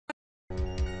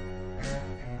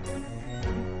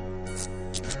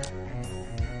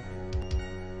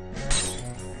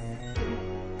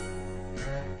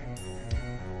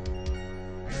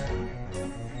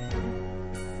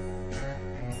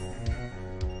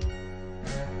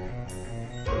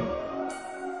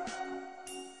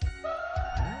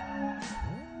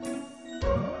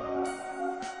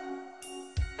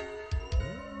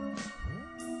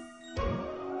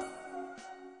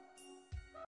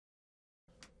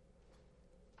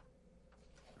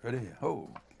Ready? Oh,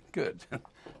 good.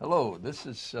 Hello, this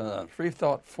is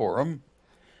Freethought Forum,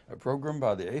 a program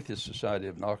by the Atheist Society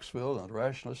of Knoxville and the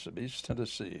Rationalists of East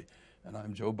Tennessee. And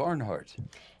I'm Joe Barnhart.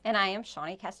 And I am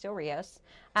Shawnee Castillo-Rios.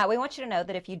 We want you to know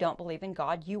that if you don't believe in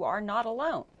God, you are not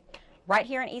alone. Right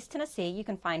here in East Tennessee, you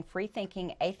can find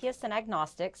free-thinking atheists and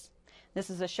agnostics.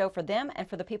 This is a show for them and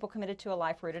for the people committed to a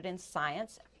life rooted in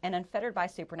science and unfettered by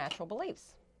supernatural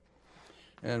beliefs.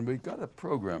 And we've got a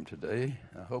program today.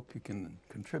 I hope you can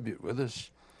contribute with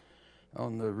us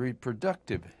on the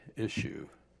reproductive issue.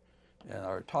 And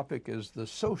our topic is the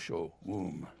social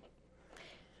womb.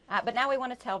 But now we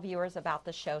want to tell viewers about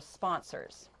the show's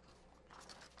sponsors.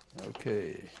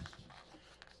 Okay.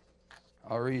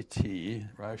 RET,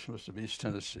 Rationalists of East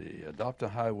Tennessee, Adopt a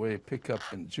Highway pickup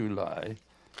in July.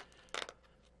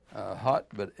 Hot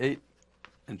but 8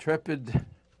 intrepid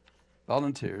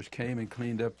volunteers came and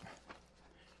cleaned up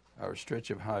our stretch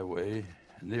of highway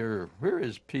near, where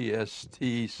is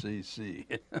PSTCC?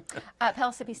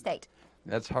 Pellissippi State.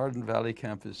 That's Hardin Valley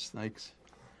Campus. Thanks,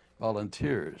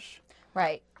 volunteers.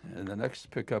 Right. And the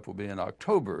next pickup will be in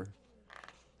October.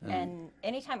 And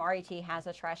anytime RET has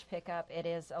a trash pickup, it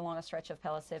is along a stretch of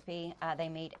Pellissippi. They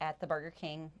meet at the Burger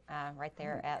King right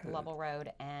there at Lovell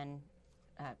Road and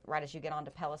right as you get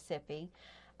onto Pellissippi.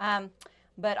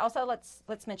 But also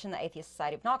let's mention the Atheist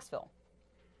Society of Knoxville.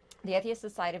 The Atheist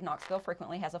Society of Knoxville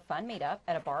frequently has a fun meetup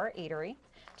at a bar or eatery.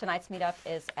 Tonight's meetup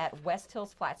is at West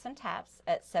Hills Flats and Taps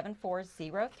at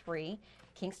 7403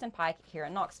 Kingston Pike here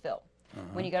in Knoxville.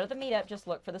 When you go to the meetup, just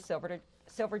look for the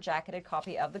silver-jacketed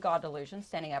copy of The God Delusion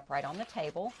standing up right on the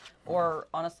table, or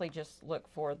honestly just look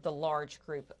for the large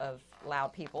group of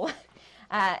loud people.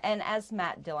 And as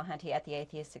Matt Dillahunty at the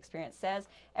Atheist Experience says,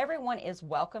 everyone is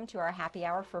welcome to our happy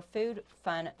hour for food,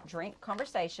 fun, drink,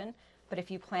 conversation. But if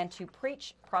you plan to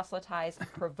preach, proselytize,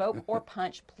 provoke, or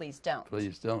punch, please don't.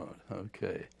 Please don't.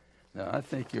 Okay. Now, I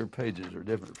think your pages are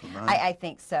different from mine. I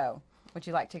think so. Would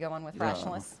you like to go on with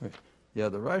Rationalists? Yeah,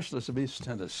 the Rationalists of East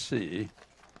Tennessee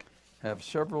have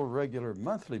several regular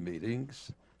monthly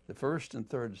meetings. The first and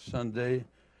third Sunday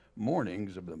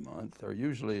mornings of the month are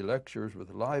usually lectures with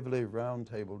lively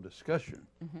roundtable discussion.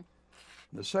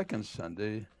 The second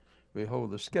Sunday, we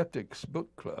hold the Skeptics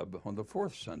Book Club. On the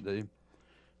fourth Sunday,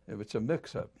 if it's a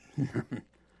mix-up,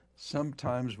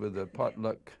 sometimes with a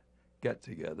potluck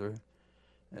get-together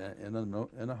in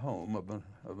a home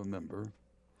of a member,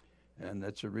 and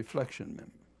that's a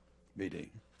reflection meeting.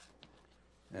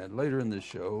 And later in the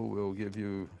show, we'll give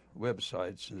you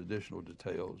websites and additional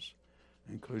details,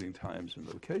 including times and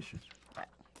locations. Right.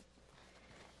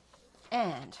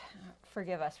 And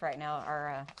forgive us right now,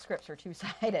 our scripts are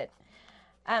two-sided.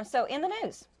 So in the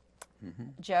news,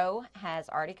 Joe has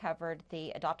already covered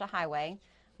the Adopt a Highway.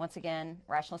 Once again,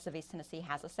 Rationalists of East Tennessee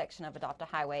has a section of Adopt a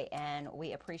Highway, and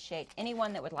we appreciate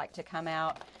anyone that would like to come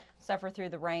out, suffer through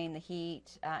the rain, the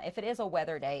heat. If it is a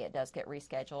weather day, it does get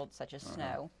rescheduled, such as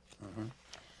snow.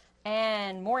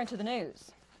 And more into the news.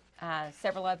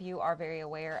 Several of you are very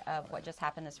aware of what just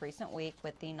happened this recent week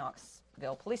with the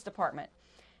Knoxville Police Department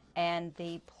and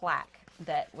the plaque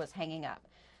that was hanging up.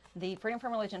 The Freedom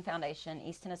from Religion Foundation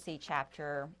East Tennessee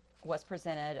chapter was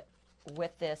presented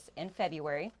with this in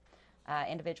February.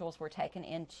 Individuals were taken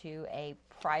into a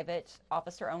private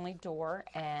officer-only door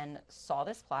and saw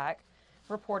this plaque,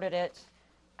 reported it.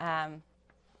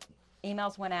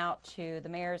 Emails went out to the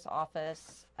mayor's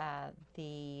office,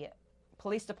 the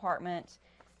police department,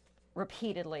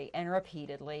 repeatedly,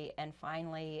 and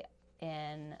finally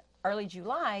in early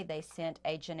July, they sent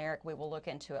a generic "we will look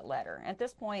into it" letter. At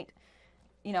this point,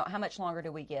 you know, how much longer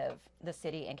do we give the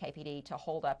city and KPD to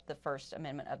hold up the First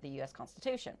Amendment of the U.S.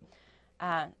 Constitution?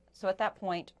 So at that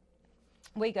point,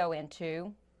 we go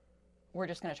into, we're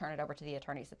just going to turn it over to the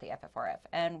attorneys at the FFRF.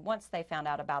 And once they found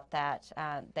out about that,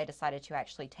 they decided to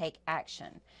actually take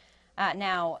action.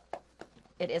 Now,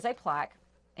 it is a plaque.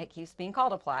 It keeps being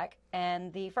called a plaque.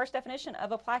 And the first definition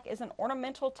of a plaque is an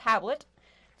ornamental tablet,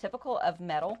 typical of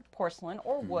metal, porcelain,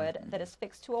 or wood that is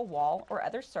fixed to a wall or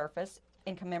other surface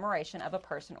in commemoration of a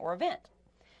person or event.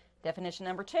 Definition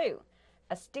number 2,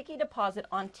 a sticky deposit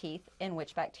on teeth in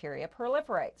which bacteria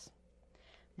proliferates.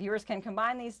 Viewers can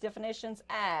combine these definitions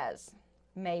as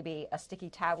maybe a sticky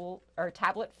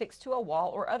tablet fixed to a wall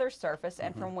or other surface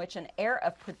and from which an air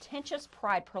of pretentious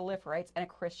pride proliferates and a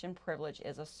Christian privilege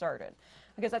is asserted.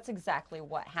 Because that's exactly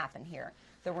what happened here.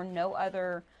 There were no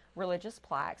other religious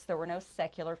plaques. There were no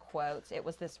secular quotes. It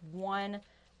was this one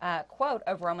quote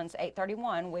of Romans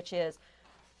 8:31, which is,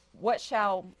 "What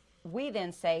shall we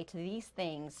then say to these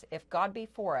things? If God be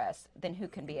for us, then who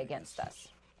can be against us?"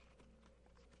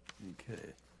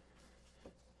 Okay.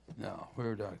 Now,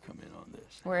 where do I come in on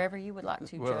this? Wherever you would like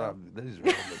to, Well, Joe. these are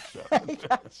all mixed up.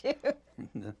 Got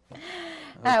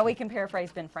you. We can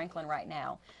paraphrase Ben Franklin right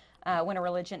now. When a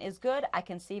religion is good, I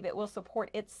conceive it will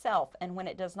support itself, and when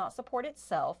it does not support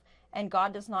itself, and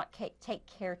God does not take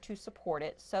care to support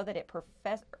it, so that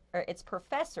its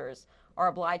professors are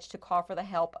obliged to call for the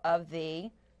help of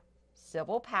the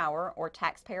civil power or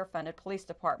taxpayer-funded police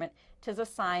department, 'tis a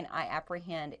sign I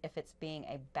apprehend if it's being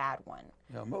a bad one.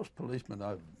 Now, most policemen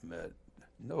I've met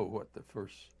know what the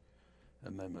First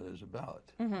Amendment is about,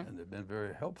 and they've been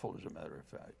very helpful, as a matter of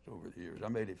fact, over the years.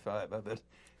 I'm 85. I've had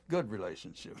good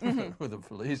relationship with the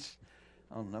police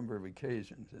on a number of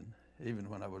occasions, and even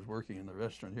when I was working in the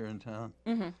restaurant here in town,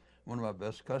 one of my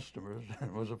best customers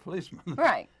was a policeman.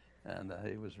 Right. And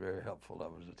he was very helpful. I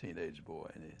was a teenage boy,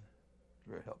 and he was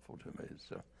very helpful to me.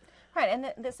 So. Right,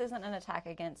 and this isn't an attack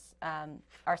against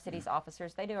our city's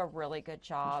officers. They do a really good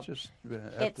job. It's just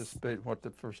anticipate what the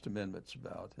First Amendment's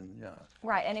about, and yeah.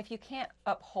 Right, and if you can't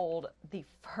uphold the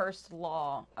first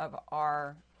law of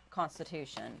our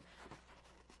Constitution,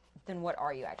 then what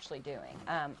are you actually doing?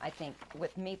 I think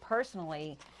with me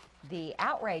personally, the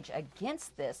outrage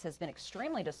against this has been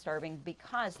extremely disturbing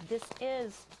because this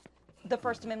is the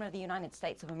First Amendment of the United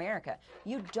States of America.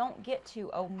 You don't get to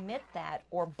omit that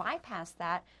or bypass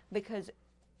that because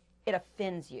it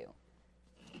offends you.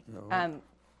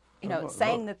 No.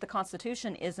 Saying that the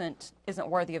Constitution isn't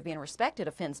worthy of being respected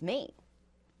offends me.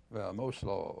 Well, most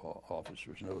law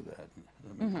officers know that.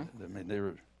 I mean,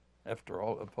 they're, after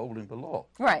all, upholding the law.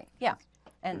 Right, yeah.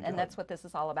 And that's what this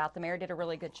is all about. The mayor did a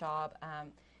really good job.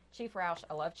 Chief Roush,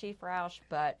 I love Chief Roush,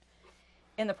 but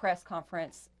in the press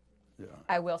conference,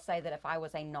 I will say that if I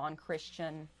was a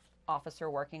non-Christian officer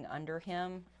working under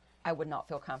him, I would not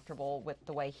feel comfortable with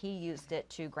the way he used it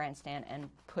to grandstand and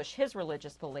push his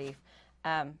religious belief.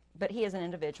 But he is an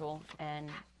individual, and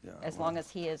as long as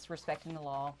he is respecting the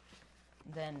law,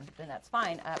 then that's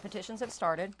fine. Petitions have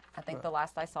started. I think the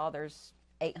last I saw, there's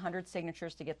 800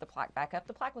 signatures to get the plaque back up.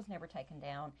 The plaque was never taken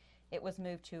down. It was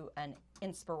moved to an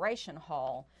inspiration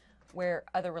hall where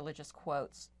other religious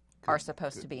quotes are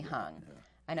supposed to be hung. Yeah.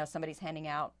 I know somebody's handing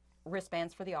out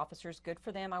wristbands for the officers. Good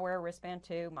for them. I wear a wristband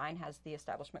too. Mine has the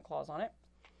establishment clause on it.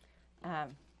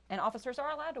 And officers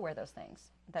are allowed to wear those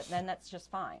things. Then that's just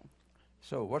fine.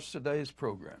 So what's today's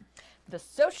program? The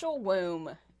social womb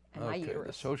and my uterus.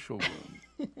 The social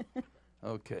womb.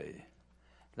 Okay.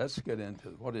 Let's get into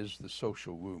what is the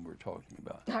social womb we're talking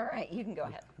about. All right, you can go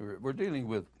ahead. We're dealing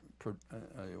with,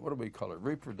 what do we call it,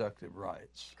 reproductive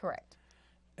rights. Correct.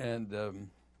 And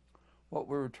what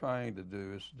we're trying to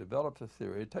do is develop a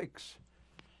theory. It takes,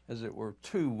 as it were,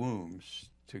 two wombs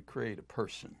to create a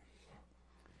person.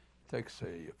 It takes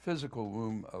a physical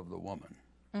womb of the woman.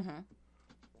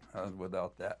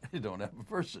 Without that, you don't have a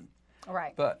person.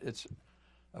 Right. But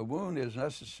a womb is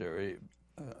necessary.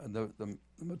 The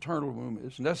maternal womb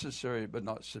is necessary but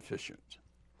not sufficient.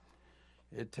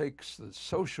 It takes the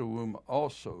social womb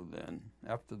also then,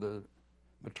 after the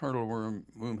maternal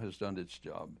womb has done its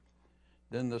job.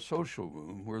 Then the social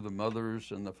womb, where the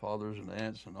mothers and the fathers and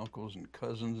aunts and uncles and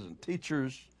cousins and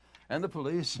teachers and the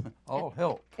police all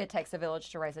help. It takes a village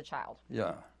to raise a child.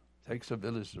 Yeah, it takes a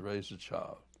village to raise a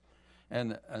child.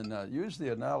 And use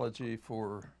the analogy,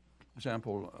 for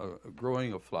example,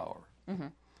 growing a flower.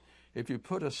 If you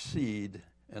put a seed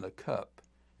in a cup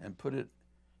and put it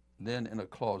then in a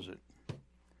closet,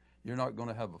 you're not going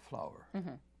to have a flower.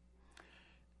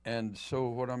 And so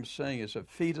what I'm saying is a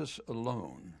fetus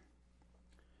alone,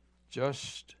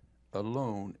 just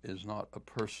alone, is not a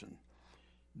person.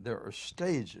 There are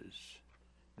stages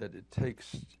that it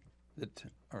takes that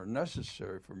are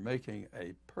necessary for making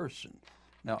a person.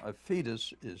 Now, a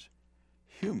fetus is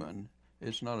human.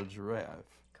 It's not a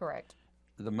giraffe. Correct.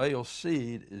 The male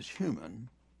seed is human,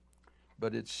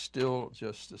 but it's still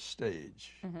just a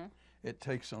stage. It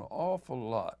takes an awful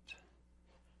lot,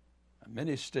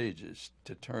 many stages,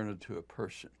 to turn into a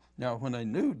person. Now, when a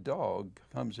new dog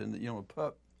comes in, a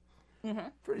pup,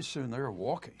 pretty soon they're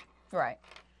walking. Right.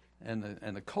 And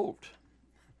the colt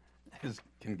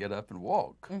can get up and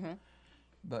walk.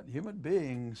 But human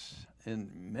beings,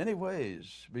 in many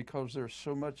ways, because there's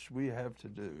so much we have to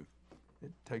do,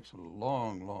 it takes a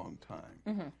long, long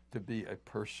time to be a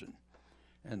person.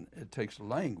 And it takes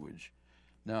language.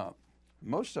 Now,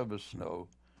 most of us know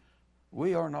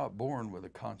we are not born with a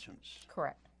conscience.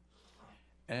 Correct.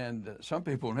 And some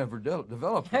people never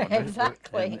develop one.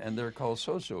 Exactly. And they're called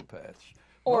sociopaths.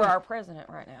 Or our president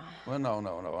right now. Well, no.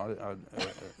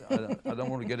 I don't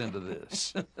want to get into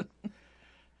this.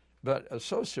 But a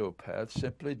sociopath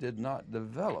simply did not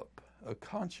develop a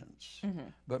conscience.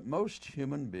 But most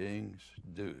human beings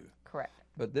do. Correct.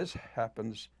 But this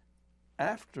happens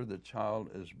after the child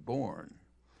is born.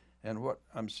 And what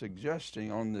I'm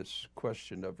suggesting on this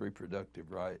question of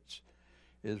reproductive rights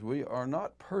is we are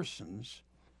not persons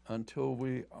until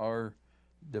we are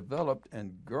developed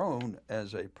and grown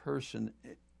as a person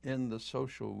in the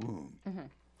social womb.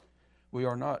 We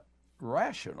are not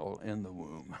rational in the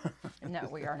womb. No,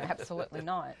 we are absolutely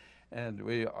not. And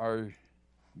we are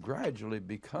gradually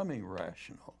becoming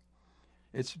rational.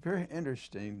 It's very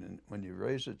interesting when you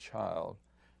raise a child,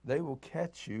 they will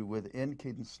catch you with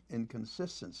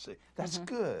inconsistency. That's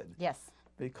good. Yes.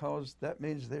 Because that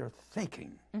means they're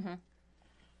thinking.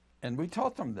 And we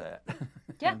taught them that.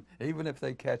 Yeah. Even if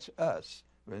they catch us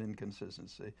with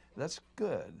inconsistency, that's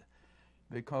good.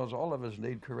 Because all of us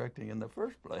need correcting in the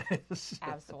first place.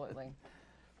 Absolutely.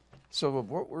 So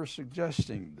what we're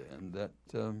suggesting then, that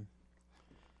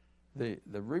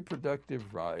the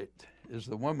reproductive right is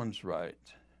the woman's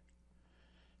right.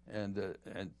 And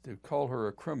to call her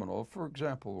a criminal, for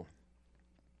example,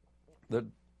 that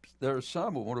there are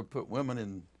some who want to put women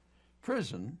in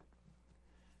prison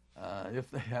if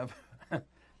they have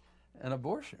an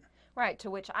abortion. Right, to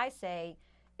which I say,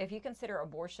 if you consider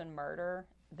abortion murder,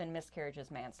 then miscarriage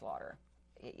is manslaughter.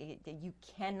 You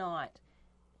cannot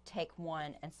take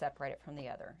one and separate it from the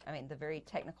other. I mean, the very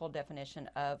technical definition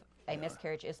of a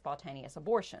miscarriage is spontaneous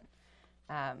abortion.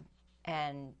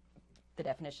 And the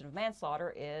definition of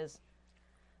manslaughter is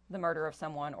the murder of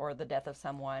someone or the death of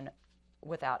someone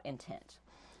without intent.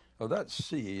 Well, that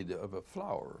seed of a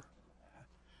flower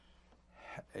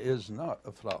is not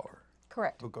a flower.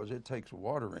 Correct. Because it takes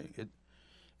watering.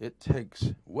 It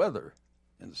takes weather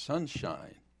and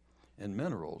sunshine and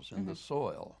minerals in the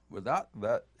soil. Without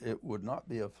that, it would not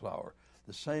be a flower.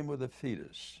 The same with a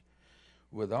fetus.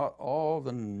 Without all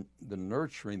the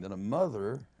nurturing that a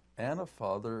mother and a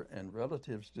father and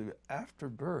relatives do after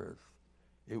birth,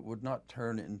 it would not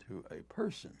turn into a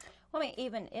person. Well, I mean,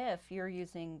 even if you're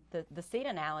using the seed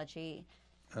analogy,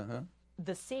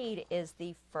 the seed is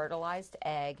the fertilized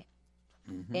egg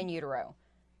in utero.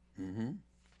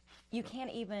 You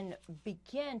can't even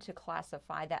begin to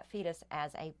classify that fetus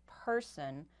as a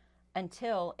person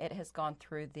until it has gone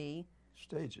through the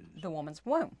stages, the woman's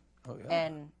womb. Oh, yeah.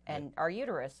 And our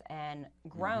uterus, and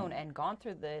grown and gone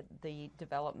through the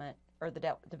development or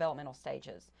the developmental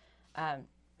stages.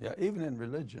 Yeah, even in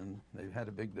religion, they've had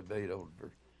a big debate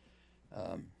over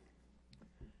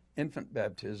infant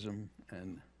baptism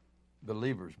and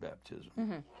believer's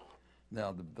baptism.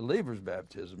 Now, the believer's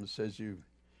baptism says you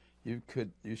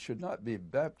should not be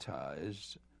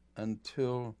baptized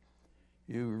until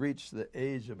you reach the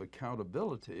age of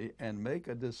accountability and make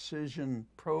a decision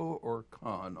pro or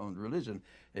con on religion.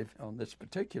 If on this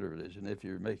particular religion, if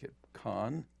you make it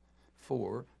con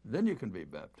for, then you can be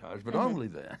baptized, but only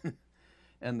then.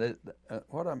 And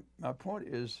my point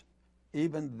is,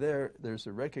 even there's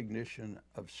a recognition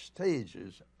of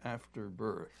stages after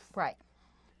birth. Right.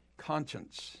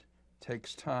 Conscience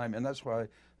takes time, and that's why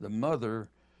the mother,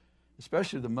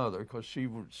 especially the mother, because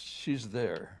she's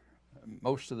there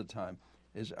most of the time,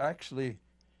 is actually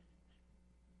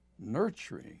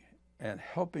nurturing and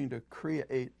helping to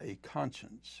create a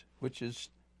conscience, which is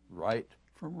right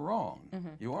from wrong.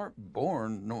 You aren't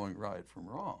born knowing right from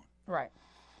wrong. Right.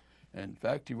 In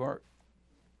fact, you aren't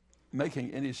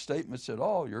making any statements at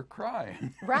all. You're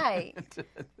crying. Right.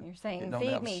 You're saying, You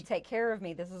feed me, take care of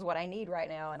me. This is what I need right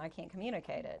now, and I can't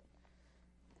communicate it.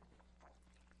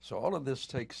 So all of this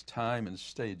takes time and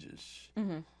stages.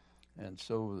 And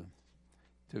so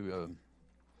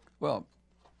well,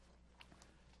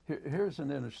 here's an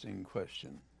interesting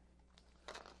question.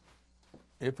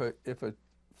 If a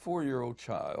 4-year-old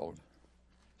child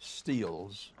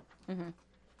steals,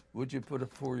 would you put a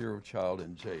 4-year-old child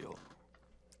in jail?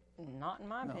 Not in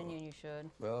my opinion, you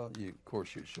should. Well, of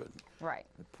course you shouldn't. Right.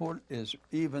 The point is,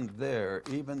 even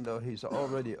though he's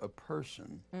already a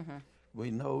person, we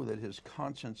know that his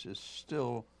conscience is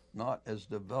still not as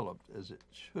developed as it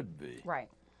should be. Right.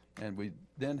 And we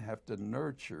then have to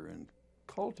nurture and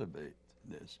cultivate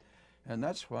this. And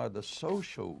that's why the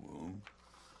social womb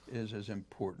is as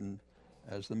important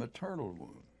as the maternal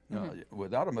womb. Now,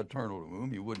 without a maternal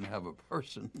womb, you wouldn't have a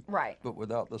person. Right. But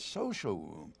without the social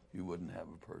womb, you wouldn't have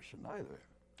a person either.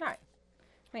 Right.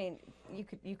 I mean,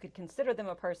 you could consider them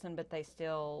a person, but they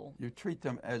still... You treat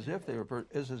them as if they were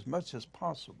as much as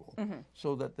possible,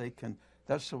 so that they can,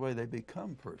 that's the way they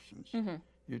become persons.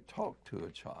 You talk to a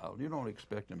child. You don't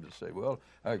expect them to say, well,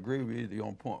 I agree with you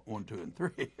on point 1, 2, and 3,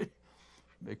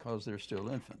 because they're still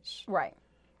infants. Right.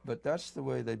 But that's the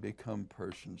way they become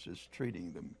persons, is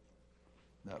treating them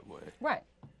that way. Right.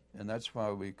 And that's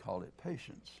why we call it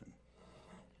patience.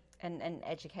 and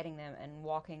educating them and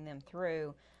walking them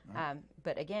through.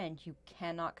 But again, you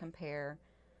cannot compare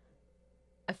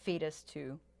a fetus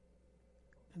to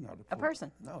Not a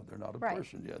person. No, they're not a Right.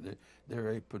 person. Yeah,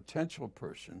 they're a potential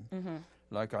person.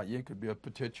 Like you could be a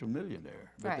potential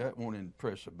millionaire, but Right. that won't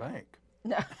impress a bank.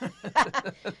 No.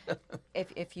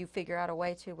 If you figure out a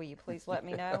way to, will you please let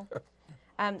me know?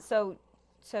 So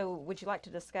would you like to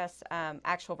discuss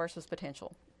actual versus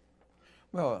potential?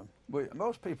 Well,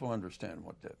 most people understand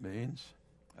what that means.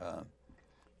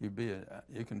 You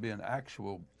can be an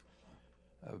actual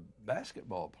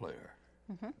basketball player,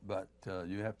 but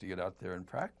you have to get out there and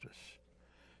practice.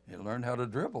 You learn how to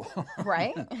dribble,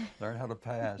 Right. learn how to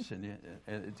pass, and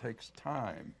it takes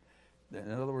time. In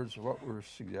other words, what we're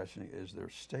suggesting is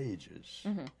there's stages,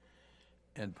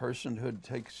 and personhood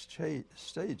takes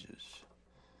stages.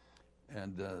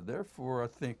 And therefore, I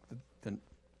think that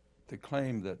the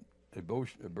claim that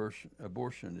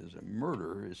abortion is a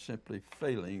murder is simply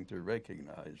failing to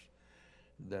recognize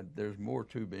that there's more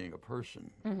to being a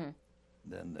person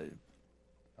than they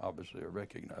obviously are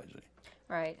recognizing.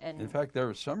 Right. And in fact, there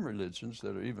are some religions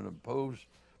that are even oppose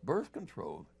birth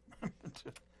control.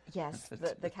 yes,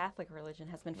 the Catholic religion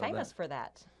has been Well, famous for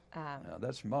that. Now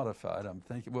that's modified. I'm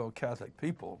thinking, well, Catholic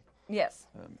people Yes.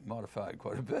 modified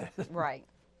quite a bit. Right.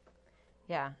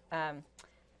 Yeah.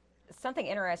 Something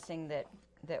interesting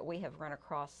that we have run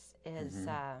across is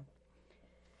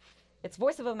it's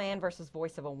voice of a man versus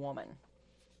voice of a woman.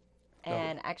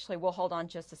 And actually, we'll hold on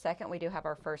just a second. We do have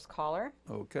our first caller.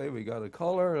 Okay, we got a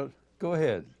caller. Go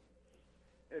ahead.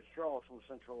 It's Charles from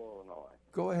Central Illinois.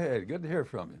 Go ahead. Good to hear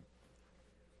from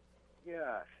you.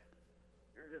 Yes.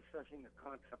 You're discussing a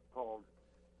concept called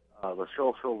the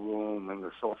social room and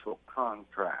the social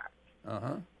contract.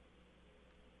 Uh-huh.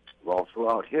 Well,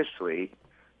 throughout history,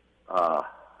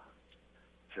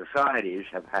 societies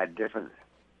have had different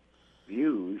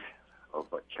views of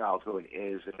what childhood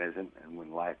is and isn't, and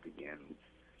when life begins,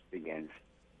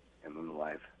 and when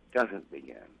life doesn't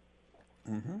begin.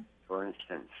 For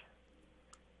instance,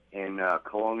 in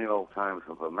colonial times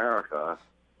of America,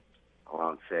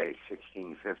 around, say,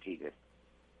 1650 to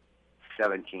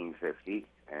 1750,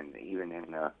 and even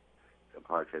in the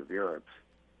parts of Europe,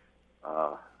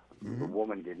 the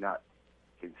woman did not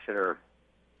consider,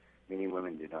 many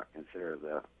women did not consider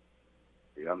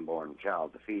the unborn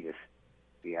child, the fetus,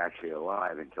 be actually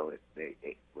alive until they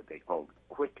what they called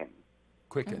quicken.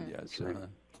 Quicken, yes.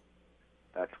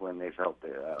 That's when they felt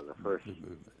the first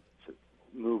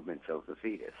movements of the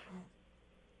fetus.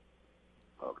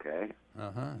 Okay.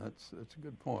 That's a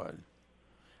good point.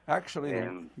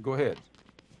 Actually, go ahead.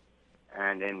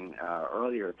 And in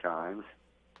earlier times,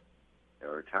 there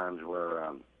were times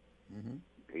where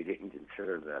they didn't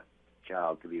consider the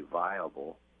child to be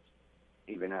viable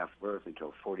even after birth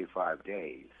until 45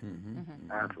 days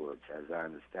afterwards, as I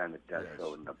understand it does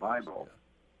so in the Bible,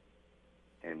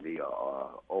 in the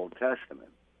Old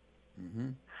Testament.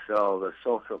 So the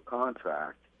social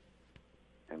contract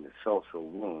and the social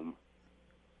room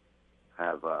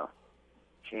have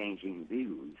changing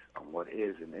views on what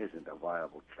is and isn't a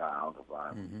viable child, a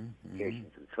viable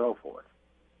patient, and so forth.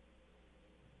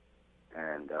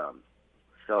 And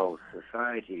so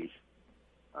society's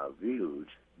views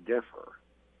differ.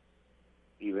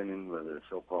 Even in the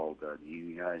so-called the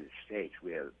United States,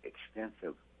 we have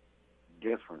extensive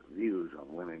different views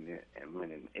on women and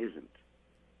women isn't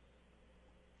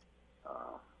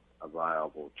a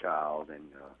viable child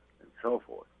and so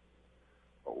forth.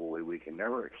 But what we can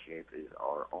never escape is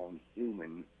our own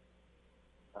human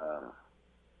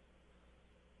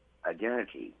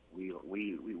identity.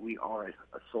 We are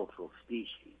a social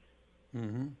species.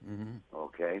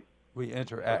 Okay. We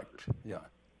interact.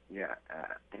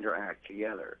 Interact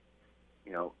together.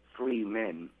 You know, three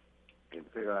men can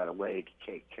figure out a way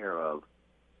to take care of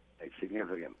a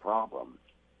significant problem,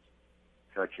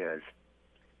 such as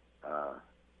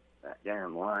that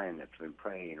damn lion that's been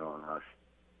preying on us.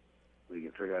 We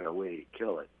can figure out a way to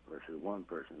kill it, versus one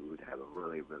person who would have a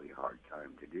really, really hard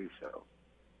time to do so.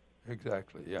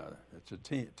 Exactly, yeah. It's a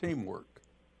teamwork.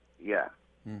 Yeah.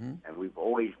 And we've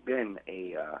always been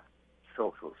a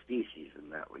social species in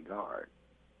that regard.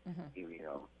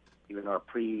 Even our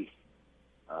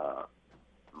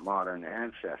modern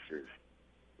ancestors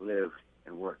lived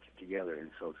and worked together in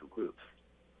social groups.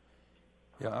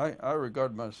 Yeah, I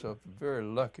regard myself very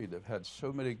lucky to have had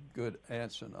so many good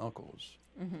aunts and uncles.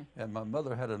 And my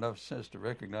mother had enough sense to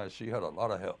recognize she had a lot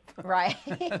of help. Right.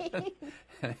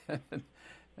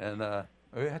 And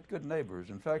we had good neighbors.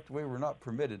 In fact, we were not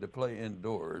permitted to play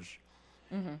indoors.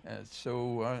 And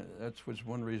so that was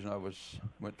one reason I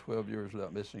went 12 years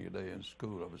without missing a day in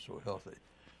school. I was so healthy.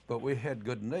 But we had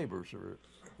good neighbors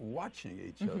watching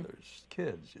each other's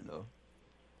kids, you know.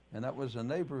 And that was a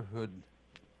neighborhood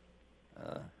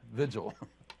vigil.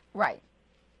 Right.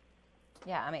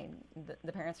 Yeah, I mean,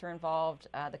 the parents are involved,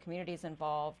 the community's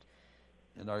involved.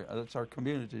 And that's our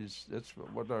communities. That's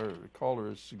what our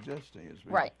caller is suggesting. Is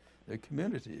Right. The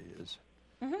community is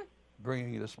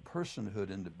bringing this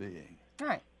personhood into being.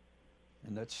 Right.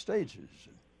 And that's stages.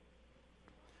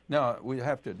 Now, we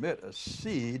have to admit, a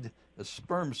seed, a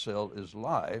sperm cell is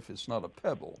life. It's not a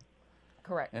pebble.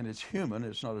 Correct. And it's human.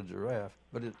 It's not a giraffe.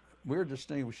 But we're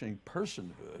distinguishing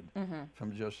personhood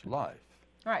from just life.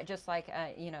 Right, just like,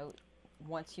 you know,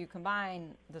 once you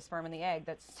combine the sperm and the egg,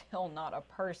 that's still not a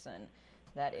person.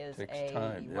 That is Takes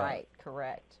time, yeah. Right,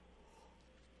 correct.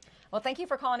 Well, thank you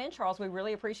for calling in, Charles. We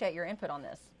really appreciate your input on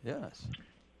this. Yes.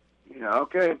 Yeah,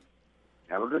 okay.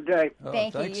 Have a good day. Oh,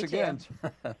 Thank you, thanks you again.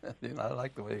 You know, I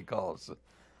like the way he calls.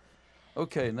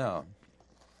 Okay, now.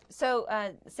 So,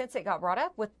 since it got brought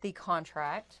up with the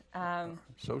contract,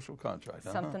 Social contract.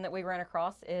 something that we ran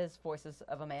across is voices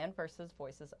of a man versus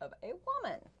voices of a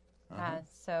woman.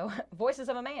 So, voices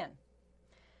of a man.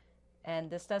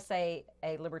 And this does say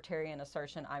a libertarian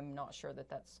assertion. I'm not sure that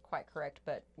that's quite correct,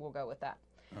 but we'll go with that.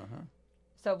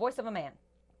 So, voice of a man.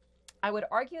 I would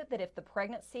argue that if the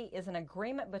pregnancy is an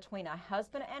agreement between a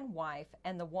husband and wife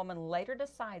and the woman later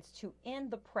decides to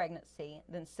end the pregnancy,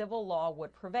 then civil law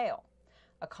would prevail.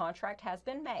 A contract has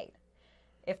been made.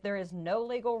 If there is no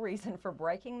legal reason for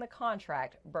breaking the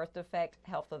contract, birth defect,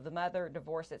 health of the mother,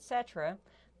 divorce, etc.,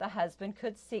 the husband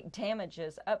could seek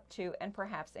damages up to and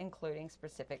perhaps including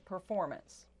specific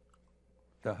performance.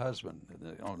 The husband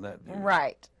on that view.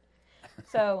 Right.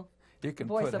 So, You can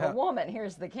voice put of a woman,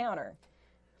 here's the counter.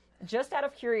 Just out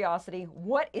of curiosity,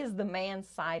 what is the man's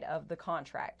side of the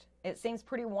contract? It seems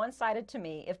pretty one-sided to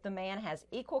me if the man has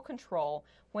equal control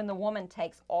when the woman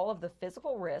takes all of the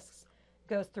physical risks,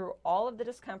 goes through all of the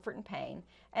discomfort and pain,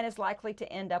 and is likely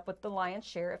to end up with the lion's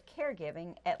share of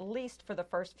caregiving, at least for the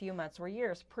first few months or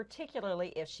years, particularly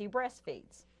if she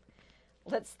breastfeeds.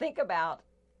 Let's think of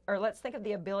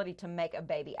the ability to make a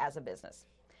baby as a business.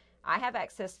 I have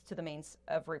access to the means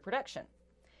of reproduction,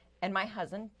 and my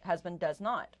husband does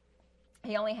not.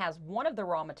 He only has one of the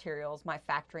raw materials my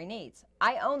factory needs.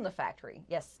 I own the factory.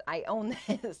 Yes, I own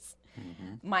this.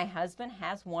 My husband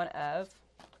has one of,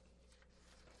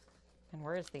 and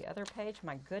where is the other page?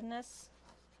 My goodness.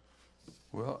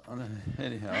 Well,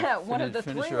 anyhow. One of the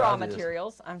three raw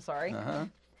materials, I'm sorry.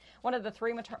 One of the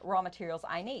three raw materials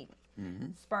I need,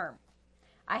 sperm.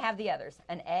 I have the others,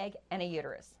 an egg and a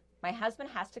uterus. My husband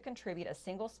has to contribute a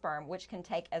single sperm, which can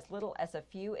take as little as a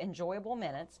few enjoyable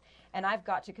minutes, and I've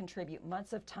got to contribute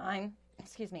months of time,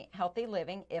 healthy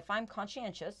living if I'm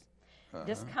conscientious,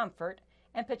 discomfort,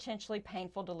 and potentially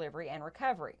painful delivery and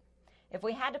recovery. If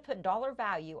we had to put dollar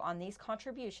value on these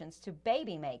contributions to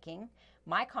baby making,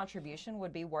 my contribution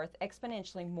would be worth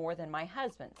exponentially more than my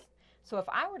husband's. So if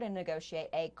I were to negotiate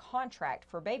a contract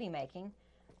for baby making,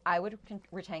 I would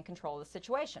retain control of the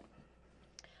situation.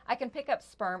 I can pick up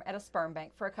sperm at a sperm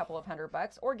bank for a couple of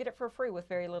 $100 or get it for free with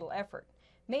very little effort.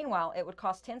 Meanwhile, it would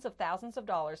cost tens of thousands of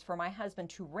dollars for my husband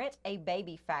to rent a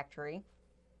baby factory,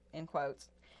 in quotes,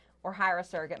 or hire a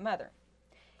surrogate mother.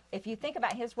 If you think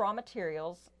about his raw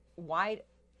materials, wide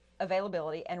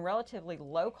availability, and relatively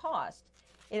low cost,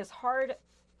 it is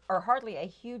hardly a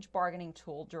huge bargaining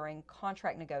tool during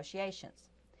contract negotiations.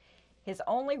 His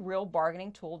only real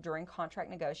bargaining tool during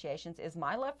contract negotiations is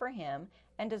my love for him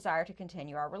and desire to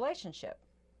continue our relationship.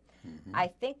 I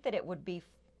think that it would be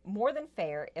more than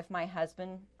fair if my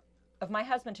husband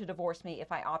to divorce me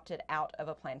if I opted out of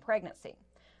a planned pregnancy.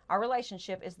 Our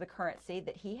relationship is the currency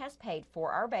that he has paid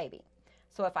for our baby.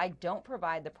 So if I don't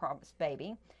provide the promised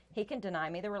baby, he can deny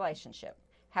me the relationship.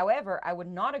 However, I would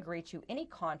not agree to any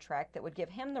contract that would give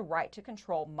him the right to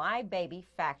control my baby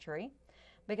factory,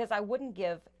 because I wouldn't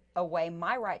give away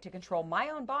my right to control my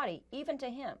own body, even to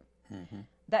him.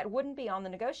 That wouldn't be on the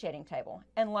negotiating table.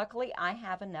 And luckily, I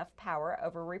have enough power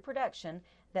over reproduction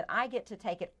that I get to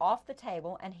take it off the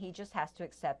table, and he just has to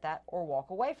accept that or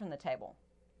walk away from the table.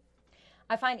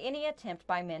 I find any attempt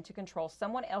by men to control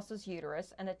someone else's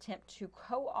uterus an attempt to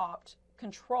co-opt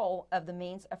control of the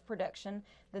means of production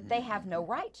that they have no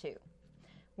right to.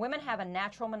 Women have a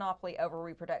natural monopoly over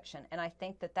reproduction, and I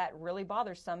think that that really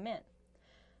bothers some men.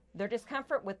 Their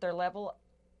discomfort with their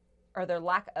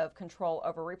lack of control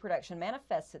over reproduction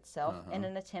manifests itself in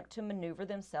an attempt to maneuver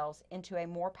themselves into a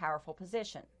more powerful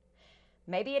position.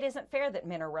 Maybe it isn't fair that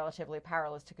men are relatively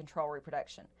powerless to control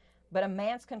reproduction, but a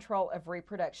man's control of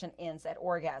reproduction ends at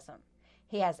orgasm.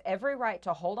 He has every right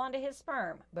to hold on to his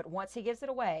sperm, but once he gives it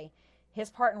away, his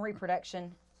part in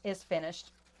reproduction is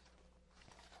finished.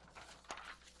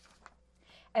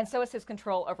 And so is his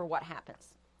control over what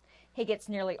happens. He gets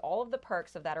nearly all of the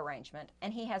perks of that arrangement,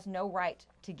 and he has no right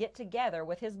to get together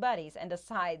with his buddies and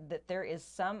decide that there is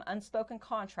some unspoken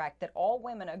contract that all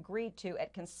women agreed to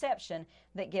at conception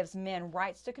that gives men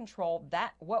rights to control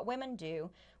what women do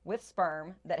with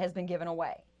sperm that has been given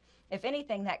away. If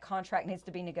anything, that contract needs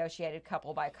to be negotiated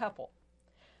couple by couple.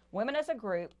 Women as a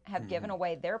group have given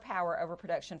away their power over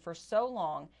production for so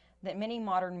long that many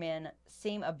modern men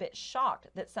seem a bit shocked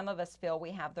that some of us feel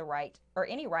we have the right or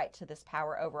any right to this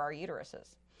power over our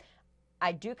uteruses.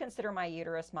 I do consider my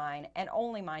uterus mine and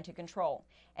only mine to control.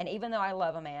 And even though I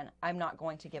love a man, I'm not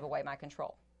going to give away my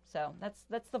control. So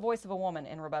that's the voice of a woman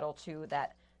in rebuttal to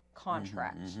that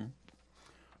contract.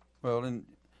 Well, in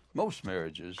most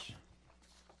marriages,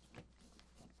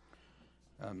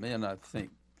 men, I think,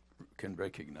 can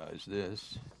recognize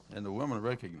this, and the women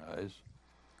recognize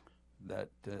that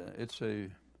it's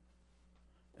an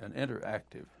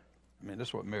interactive. I mean,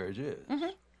 that's what marriage is.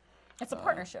 It's a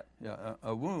partnership. Yeah,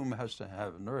 a womb has to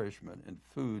have nourishment and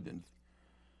food and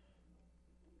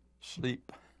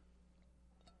sleep.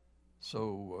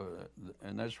 So,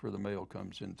 and that's where the male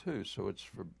comes in too. So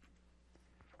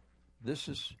this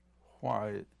is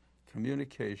why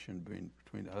communication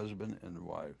between the husband and the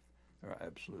wife are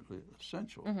absolutely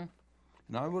essential. And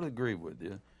I would agree with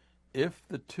you. If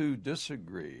the two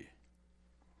disagree,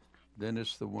 then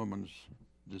it's the woman's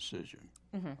decision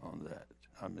on that.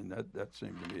 I mean, that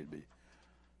seemed to me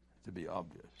to be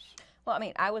obvious. Well, I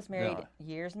mean, I was married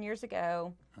years and years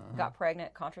ago, got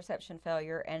pregnant, contraception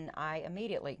failure, and I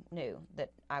immediately knew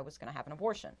that I was going to have an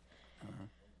abortion.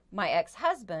 My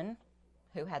ex-husband,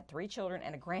 who had 3 children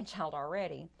and a grandchild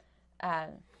already,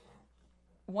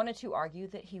 wanted to argue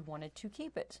that he wanted to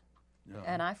keep it.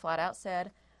 And I flat out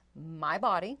said, my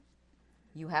body,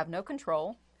 you have no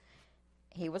control.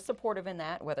 He was supportive in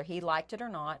that, whether he liked it or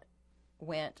not,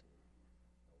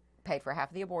 paid for half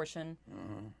of the abortion,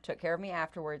 took care of me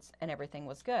afterwards, and everything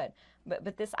was good.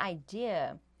 But this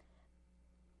idea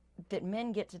that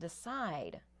men get to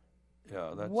decide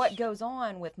what goes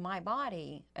on with my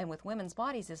body and with women's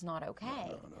bodies is not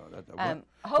okay.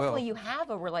 Hopefully you have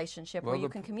a relationship where you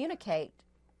can communicate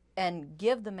and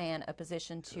give the man a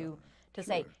position to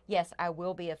say, yes, I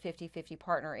will be a 50-50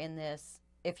 partner in this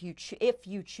if you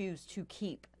choose to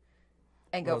keep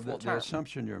and go full term. The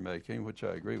assumption you're making, which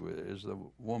I agree with, is the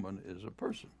woman is a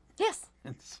person. Yes.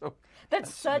 And so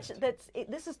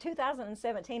this is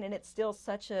 2017, and it's still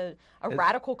such a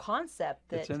radical concept.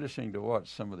 That it's interesting to watch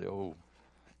some of the old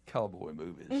cowboy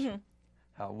movies,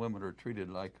 how women are treated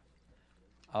like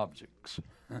objects.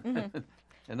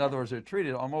 In other words, they're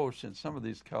treated almost in some of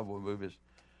these cowboy movies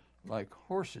like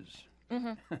horses.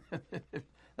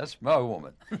 That's my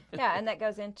woman. Yeah, and that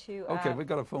goes into... Okay, we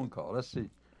got a phone call. Let's see.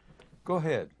 Go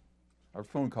ahead. Our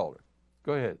phone caller.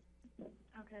 Go ahead.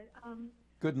 Okay.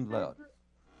 Good and loud.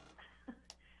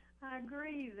 I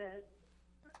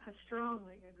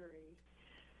strongly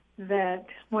agree that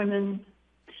women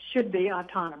should be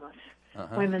autonomous.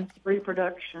 Women's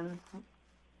reproduction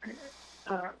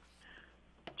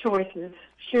choices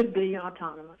should be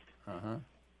autonomous.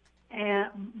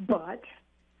 But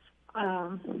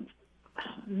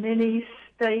many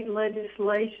state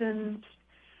legislations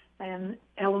and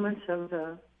elements of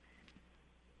the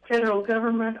federal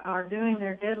government are doing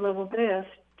their dead level best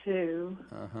to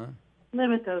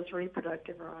limit those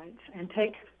reproductive rights and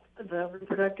take the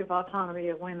reproductive autonomy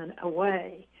of women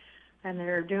away. And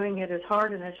they're doing it as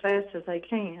hard and as fast as they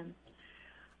can.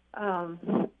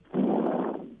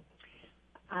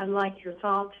 I'd like your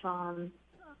thoughts on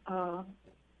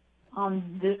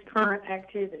this current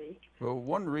activity. Well,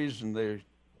 one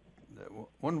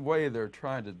way they're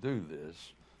trying to do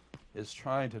this is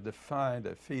trying to define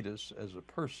a fetus as a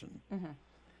person.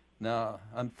 Now,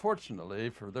 unfortunately,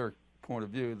 for their point of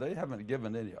view, they haven't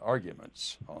given any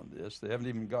arguments on this. They haven't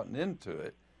even gotten into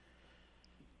it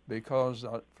because,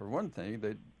 for one thing,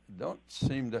 they don't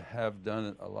seem to have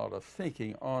done a lot of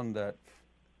thinking on that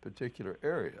particular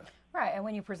area. Right, and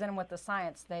when you present them with the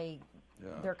science,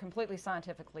 they're completely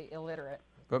scientifically illiterate.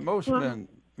 But most men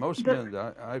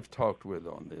that I've talked with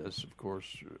on this, of course,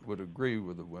 would agree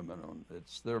with the women on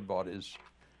it's their bodies.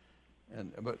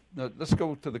 But no, let's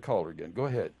go to the caller again. Go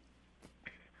ahead.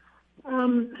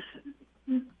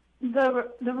 The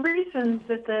reasons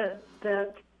that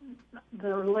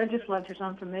the legislatures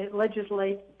I'm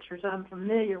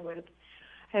familiar with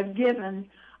have given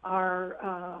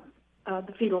are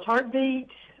the fetal heartbeat,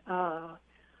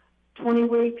 20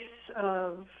 weeks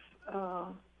of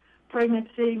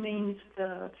pregnancy means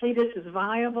the fetus is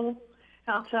viable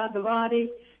outside the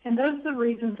body, and those are the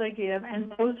reasons they give,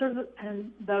 and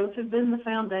those have been the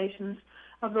foundations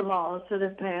of the laws that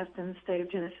have passed in the state of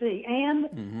Tennessee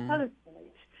and other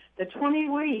states. The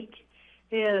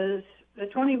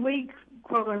 20-week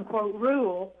quote unquote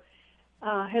rule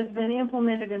has been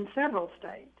implemented in several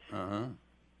states.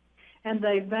 And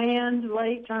they banned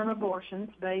late-term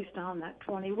abortions based on that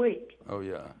 20-week. Oh,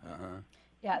 yeah.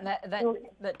 Yeah, and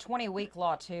that 20-week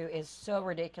law, too, is so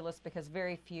ridiculous because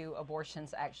very few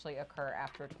abortions actually occur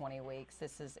after 20 weeks.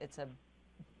 It's a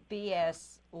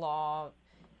BS law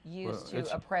used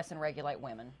to oppress and regulate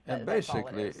women. And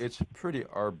basically, it's pretty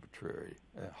arbitrary.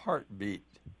 A heartbeat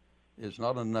is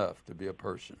not enough to be a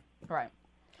person. Right.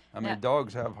 I mean,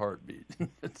 dogs have heartbeat.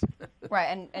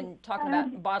 Right, and talking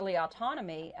about bodily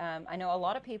autonomy, I know a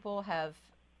lot of people have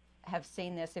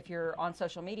seen this. If you're on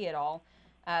social media at all,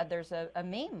 there's a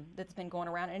meme that's been going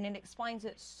around, and it explains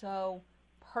it so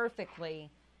perfectly.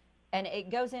 And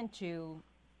it goes into,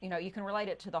 you can relate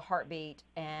it to the heartbeat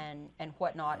and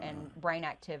whatnot and brain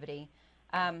activity.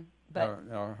 But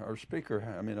our speaker,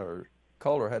 our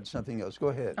caller had something else. Go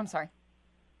ahead. I'm sorry.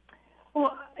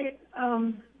 Well,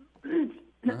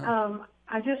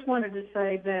 I just wanted to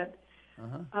say that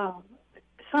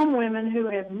some women who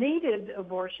have needed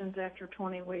abortions after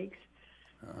 20 weeks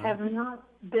have not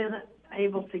been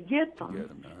able to get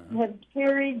them, have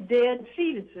carried dead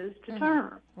fetuses to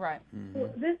term. Right.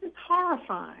 So this is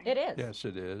horrifying. It is. Yes,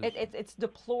 it is. It's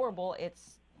deplorable.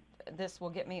 This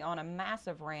will get me on a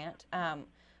massive rant.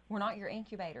 We're not your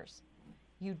incubators.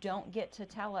 You don't get to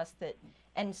tell us that.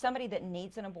 And somebody that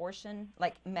needs an abortion,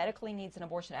 like medically needs an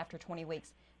abortion after 20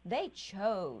 weeks, they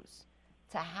chose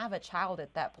to have a child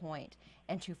at that point,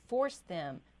 and to force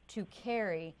them to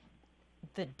carry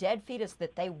the dead fetus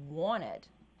that they wanted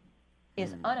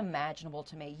is unimaginable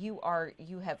to me. You've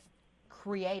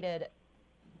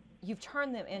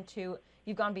turned them into,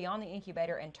 you've gone beyond the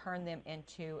incubator and turned them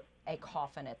into a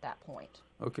coffin at that point.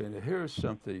 Okay, now here's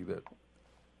something that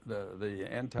the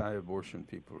anti-abortion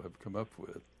people have come up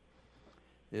with.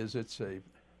 Is they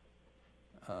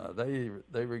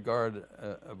regard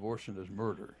abortion as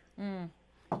murder.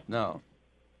 Now,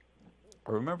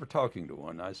 I remember talking to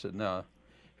one. I said, now,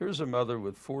 here's a mother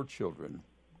with 4 children,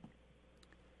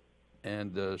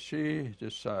 and she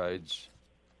decides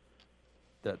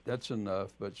that that's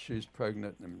enough, but she's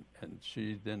pregnant, and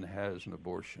she then has an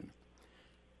abortion.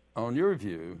 On your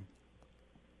view,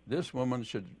 this woman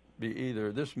should be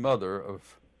this mother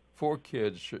of 4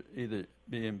 kids should either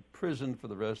be imprisoned for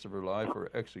the rest of her life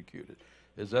or executed.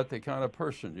 Is that the kind of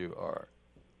person you are?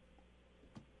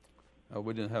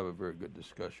 We didn't have a very good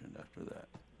discussion after that.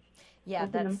 Yeah,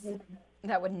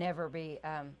 that would never be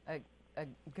a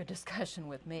good discussion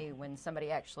with me when somebody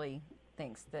actually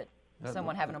thinks that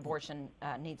someone having an abortion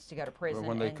needs to go to prison.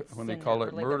 When they call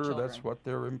it murder, that's what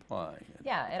they're implying.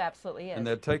 Yeah, it absolutely is. And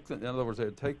in other words,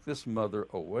 they'd take this mother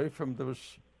away from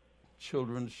those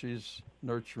children she's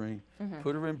nurturing,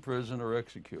 put her in prison or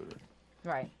execute her.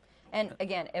 Right. And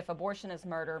again, if abortion is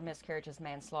murder, miscarriage is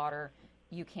manslaughter,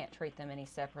 you can't treat them any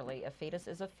separately. A fetus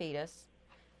is a fetus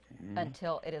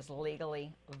until it is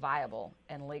legally viable.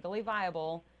 And legally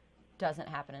viable doesn't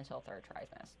happen until 3rd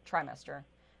trimester.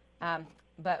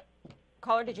 But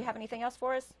caller, did you have anything else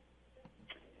for us?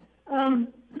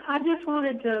 I just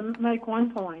wanted to make one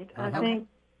point. I think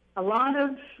a lot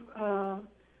of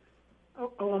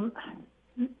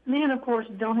men, of course,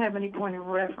 don't have any point of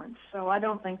reference, so I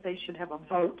don't think they should have a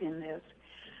vote in this.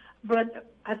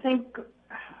 But I think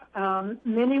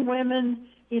many women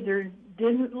either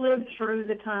didn't live through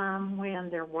the time when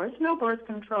there was no birth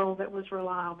control that was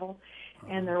reliable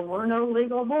and there were no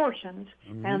legal abortions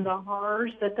and the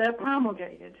horrors that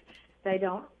promulgated.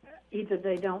 Either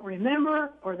they don't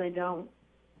remember or they don't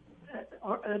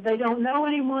know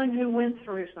anyone who went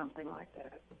through something like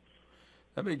that.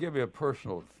 Let me give you a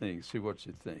personal thing, see what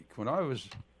you think. When I was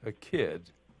a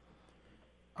kid,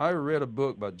 I read a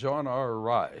book by John R.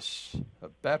 Rice, a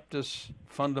Baptist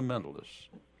fundamentalist,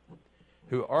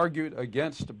 who argued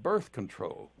against birth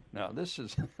control. Now, this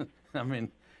is,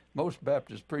 most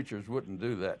Baptist preachers wouldn't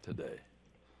do that today.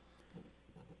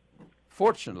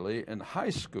 Fortunately, in high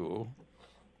school,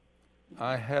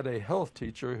 I had a health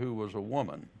teacher who was a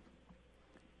woman,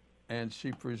 and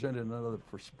she presented another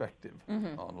perspective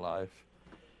on life.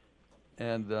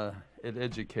 And it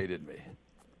educated me.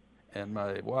 And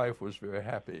my wife was very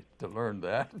happy to learn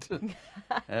that.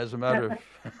 As a matter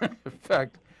of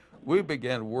fact, we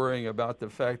began worrying about the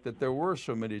fact that there were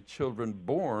so many children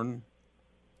born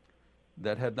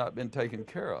that had not been taken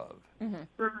care of.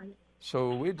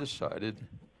 So we decided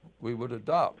we would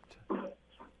adopt.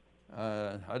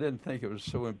 I didn't think it was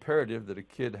so imperative that a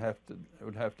kid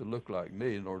would have to look like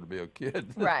me in order to be a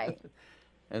kid. Right.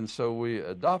 And so we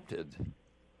adopted.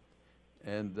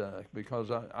 And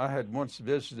because I had once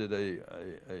visited a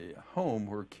home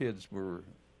where kids were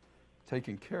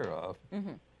taken care of,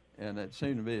 and it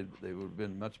seemed to me they would have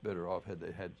been much better off had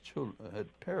they had children, had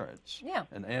parents,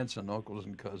 and aunts and uncles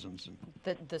and cousins, and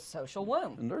the social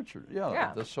womb. Nurture,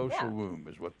 the social womb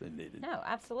is what they needed. No,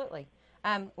 absolutely.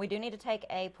 We do need to take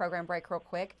a program break real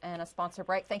quick and a sponsor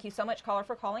break. Thank you so much, caller,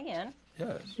 for calling in.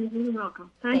 Yes. You're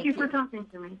welcome. Thank you for talking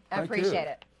to me. I appreciate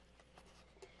it.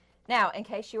 Now, in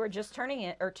case you are just tuning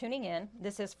in,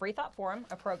 this is Freethought Forum,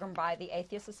 a program by the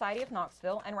Atheist Society of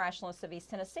Knoxville and Rationalists of East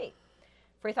Tennessee.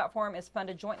 Freethought Forum is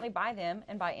funded jointly by them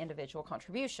and by individual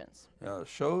contributions.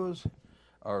 Shows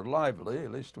are lively,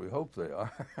 at least we hope they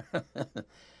are.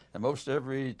 And most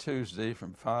every Tuesday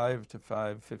from 5 to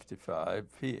 5:55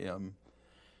 p.m.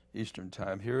 Eastern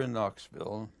Time here in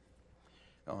Knoxville,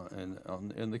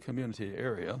 in the community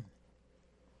area,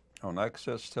 on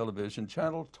Access Television,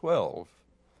 Channel 12,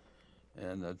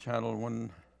 and Channel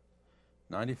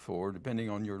 194, depending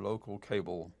on your local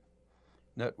cable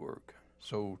network.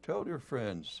 So tell your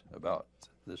friends about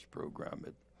this program.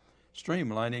 It's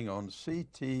streamlining on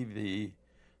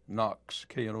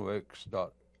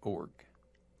ctvknox.org.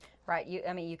 Right.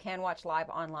 You can watch live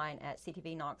online at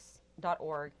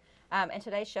ctvknox.org. And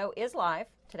today's show is live.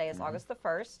 Today is August the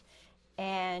 1st.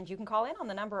 And you can call in on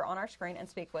the number on our screen and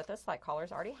speak with us like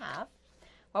callers already have.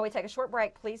 While we take a short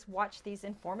break, please watch these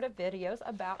informative videos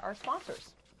about our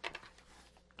sponsors.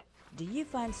 Do you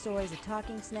find stories of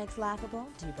talking snakes laughable?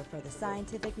 Do you prefer the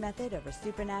scientific method over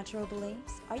supernatural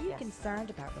beliefs? Are you concerned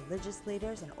about religious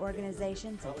leaders and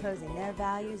organizations imposing their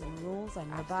values and rules on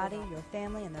your body, your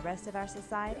family, and the rest of our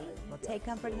society? Well, take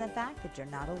comfort in the fact that you're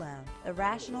not alone. The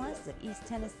Rationalists of East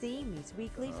Tennessee meets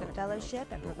weekly for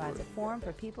fellowship and provides a forum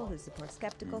for people who support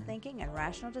skeptical thinking and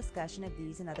rational discussion of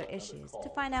these and other issues. To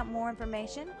find out more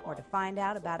information or to find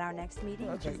out about our next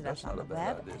meeting, visit us on the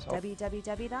web at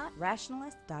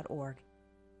www.rationalist.org.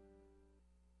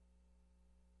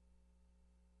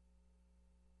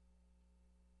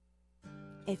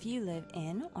 If you live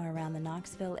in or around the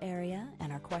Knoxville area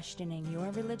and are questioning your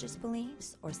religious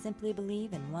beliefs or simply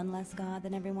believe in one less God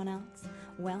than everyone else,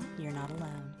 well, you're not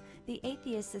alone. The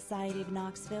Atheist Society of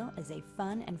Knoxville is a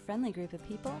fun and friendly group of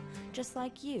people just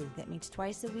like you that meets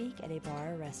twice a week at a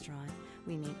bar or restaurant.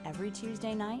 We meet every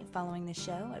Tuesday night following the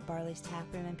show at Barley's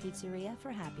Tap Room and Pizzeria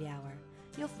for happy hour.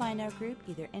 You'll find our group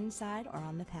either inside or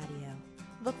on the patio.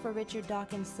 Look for Richard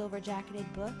Dawkins'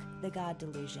 silver-jacketed book, The God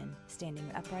Delusion, standing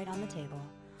upright on the table.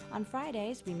 On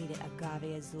Fridays, we meet at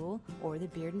Agave Azul or the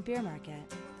Beard and Beer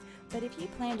Market. But if you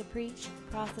plan to preach,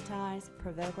 proselytize,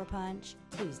 provoke, or punch,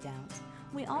 please don't.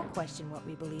 We all question what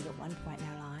we believe at one point in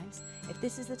our lives. If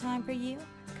this is the time for you,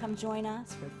 come join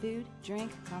us for food,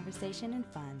 drink, conversation, and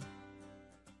fun.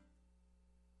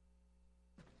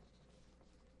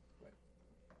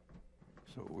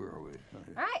 So where are we? All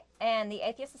right. And the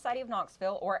Atheist Society of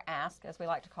Knoxville, or ASK as we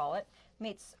like to call it,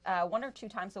 meets 1 or 2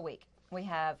 times a week. We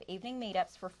have evening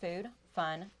meetups for food,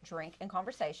 fun, drink, and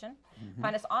conversation.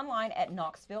 Find us online at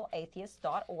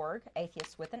knoxvilleatheist.org,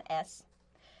 atheist with an S.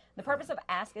 The purpose of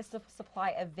ASK is to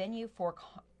supply a venue for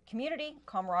community,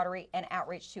 camaraderie, and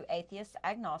outreach to atheists,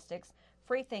 agnostics,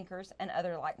 free thinkers, and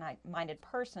other like-minded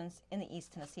persons in the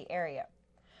East Tennessee area.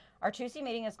 Our Tuesday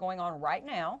meeting is going on right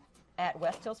now at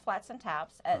West Hills Flats and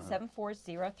Taps at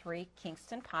 7403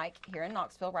 Kingston Pike here in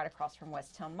Knoxville, right across from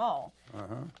Westtown Mall.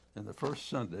 And the first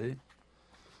Sunday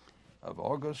of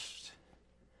August,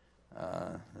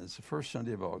 it's the first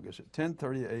Sunday of August at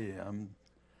 10:30 a.m.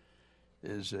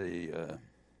 is at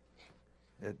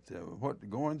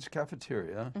Goins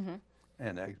Cafeteria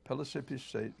and at Pellissippi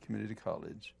State Community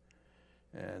College.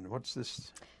 And what's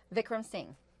this? Vikram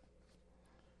Singh.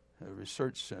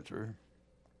 Research Center.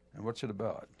 And what's it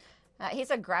about?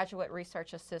 He's a graduate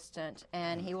research assistant,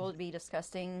 and he will be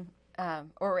discussing,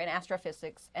 or in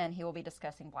astrophysics, and he will be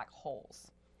discussing black holes.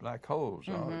 Black holes,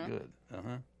 oh, good.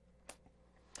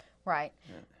 Right.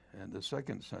 And the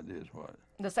second Sunday is what?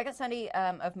 The second Sunday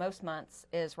of most months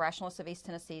is Rationalists of East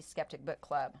Tennessee's Skeptic Book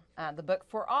Club. The book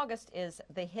for August is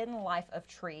The Hidden Life of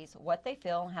Trees, What They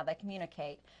Feel and How They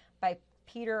Communicate by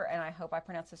Peter, and I hope I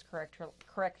pronounce this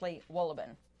correctly,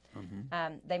 Wolleben.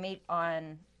 They'll meet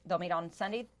on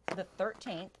Sunday the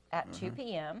 13th at 2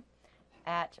 p.m.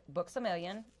 at Books A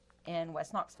Million in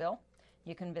West Knoxville.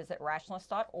 You can visit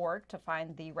rationalist.org to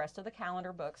find the rest of the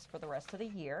calendar books for the rest of the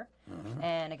year.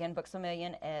 And again, Books A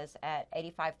Million is at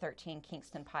 8513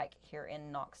 Kingston Pike here in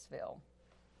Knoxville.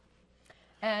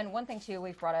 And one thing, too,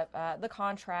 we've brought up the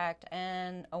contract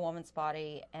and a woman's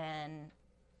body and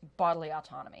bodily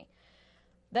autonomy.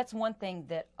 That's one thing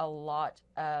that a lot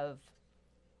of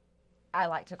I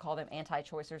like to call them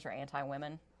anti-choicers or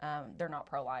anti-women. They're not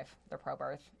pro-life. They're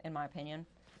pro-birth, in my opinion.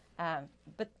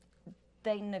 But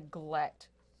they neglect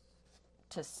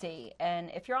to see. And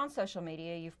if you're on social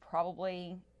media, you've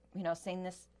probably, seen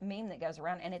this meme that goes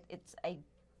around, and it's a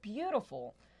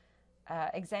beautiful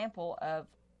example of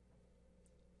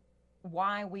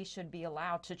why we should be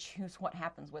allowed to choose what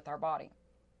happens with our body.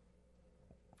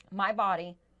 My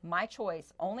body, my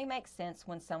choice, only makes sense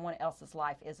when someone else's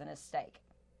life isn't at stake.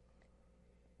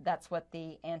 That's what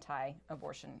the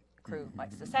anti-abortion crew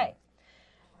likes to say.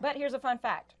 But here's a fun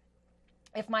fact.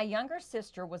 If my younger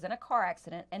sister was in a car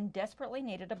accident and desperately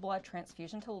needed a blood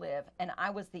transfusion to live, and I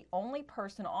was the only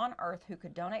person on earth who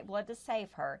could donate blood to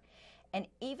save her, and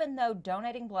even though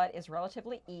donating blood is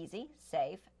relatively easy,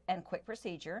 safe, and quick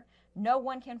procedure, no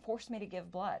one can force me to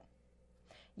give blood.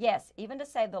 Yes, even to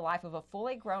save the life of a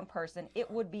fully grown person, it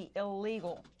would be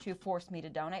illegal to force me to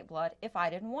donate blood if I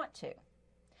didn't want to.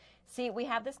 See, we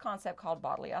have this concept called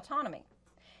bodily autonomy.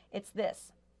 It's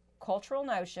this cultural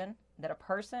notion that a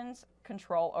person's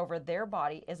control over their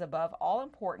body is above all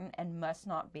important and must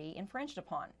not be infringed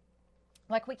upon.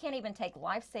 Like, we can't even take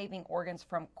life-saving organs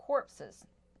from corpses,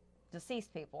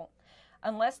 deceased people,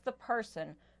 unless the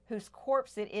person whose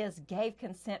corpse it is gave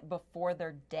consent before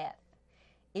their death.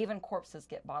 Even corpses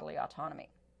get bodily autonomy.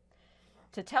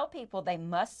 To tell people they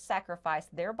must sacrifice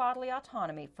their bodily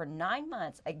autonomy for 9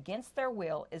 months against their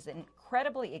will is an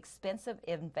incredibly expensive,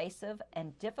 invasive,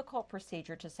 and difficult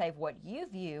procedure to save what you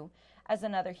view as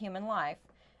another human life,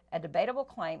 a debatable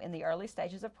claim in the early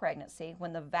stages of pregnancy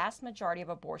when the vast majority of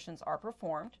abortions are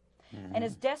performed, and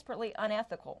is desperately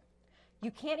unethical. You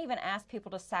can't even ask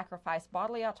people to sacrifice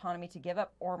bodily autonomy to give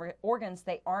up organs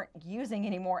they aren't using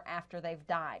anymore after they've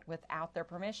died without their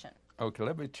permission. Okay,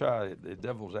 let me try the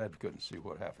devil's advocate and see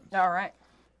what happens. All right.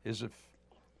 Is a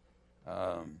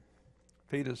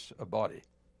fetus a body?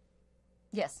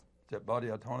 Yes. Is that body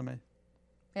autonomy?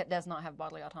 It does not have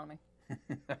bodily autonomy.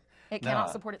 It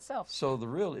cannot support itself. So the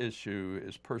real issue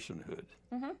is personhood.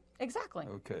 Exactly.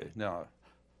 Okay, now,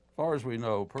 as far as we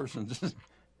know, persons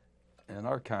in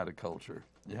our kind of culture,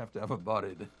 you have to have a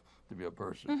body to be a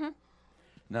person.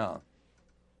 Now,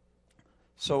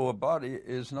 so a body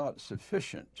is not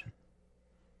sufficient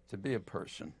to be a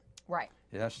person. Right.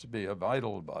 It has to be a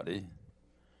vital body.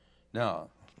 Now,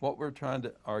 what we're trying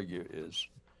to argue is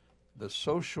the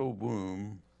social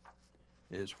womb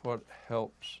is what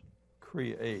helps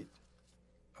create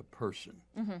a person.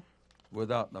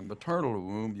 Without the maternal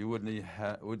womb, you wouldn't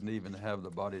even have the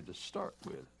body to start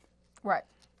with. Right.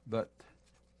 But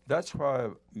that's why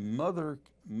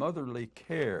motherly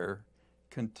care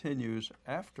continues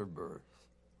after birth,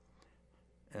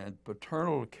 and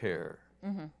paternal care.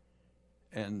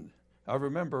 And I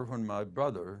remember when my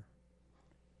brother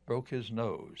broke his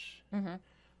nose,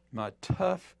 my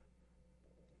tough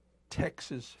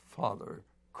Texas father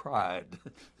cried.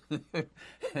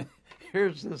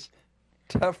 Here's this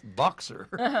tough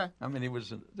boxer. I mean, he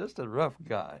was just a rough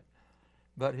guy,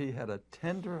 but he had a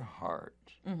tender heart.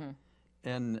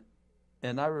 And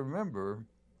I remember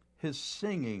his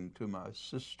singing to my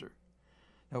sister.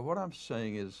 Now, what I'm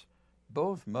saying is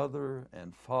both mother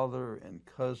and father and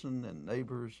cousin and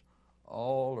neighbors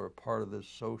all are part of this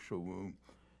social womb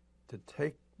to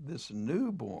take this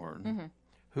newborn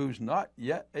who's not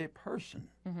yet a person.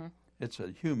 It's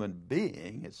a human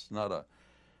being. It's not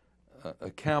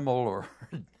a camel or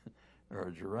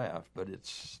a giraffe, but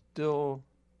it's still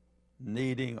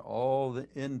needing all the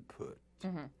input,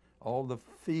 all the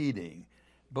feeding,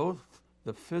 both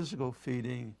the physical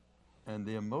feeding and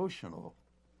the emotional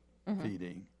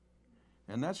feeding.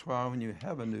 And that's why when you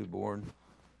have a newborn,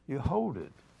 you hold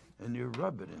it and you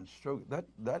rub it and stroke it.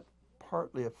 That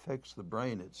partly affects the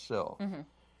brain itself.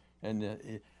 And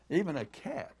even a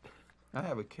cat, I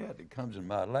have a cat that comes in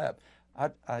my lap.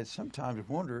 I sometimes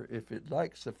wonder if it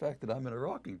likes the fact that I'm in a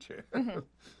rocking chair.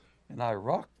 And I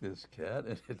rock this cat,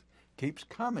 and it keeps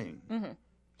coming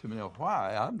to me. Now,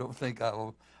 why? I don't think I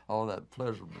have all that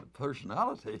pleasurable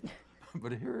personality.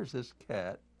 But here's this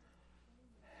cat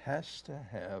has to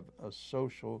have a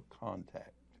social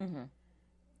contact.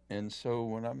 And so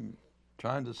when I'm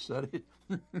trying to study,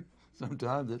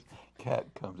 sometimes this cat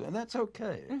comes in. And that's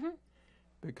okay.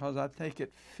 Because I think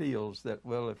it feels that,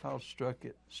 well, if I'll stroke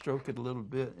it a little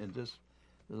bit and just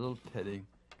a little petting,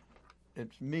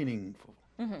 it's meaningful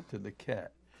to the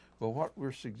cat. Well, what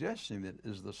we're suggesting that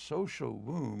is the social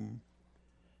womb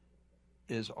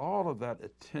is all of that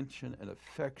attention and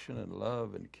affection and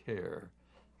love and care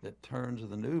that turns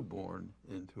the newborn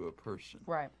into a person.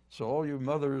 Right. So all you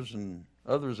mothers and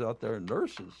others out there,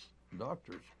 nurses,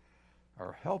 doctors,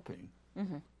 are helping.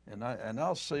 And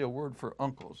I'll say a word for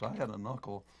uncles. I had an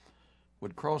uncle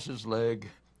would cross his leg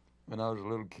when I was a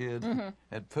little kid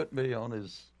and put me on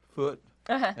his foot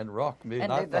and rock me,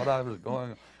 and I thought I was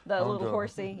going the on little to-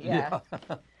 horsey. Yeah.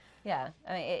 Yeah.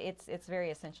 I mean, it's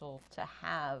very essential to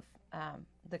have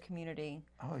the community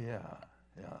Oh yeah,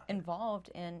 yeah. involved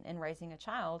in raising a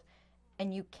child,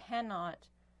 and you cannot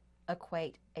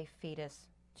equate a fetus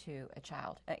to a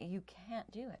child. You can't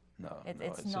do it. No,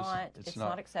 It's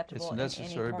not acceptable. It's in necessary,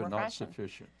 any form but or not fashion.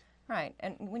 sufficient. Right.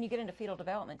 And when you get into fetal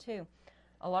development too,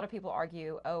 a lot of people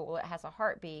argue, oh, well, it has a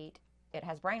heartbeat, it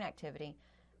has brain activity.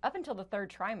 Up until the 3rd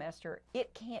trimester,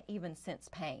 it can't even sense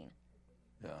pain.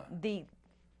 Yeah.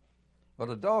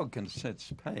 Well, a dog can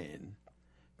sense pain,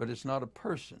 but it's not a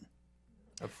person.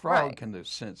 A frog Right. can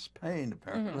sense pain,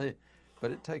 apparently,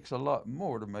 but it takes a lot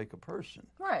more to make a person.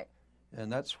 Right.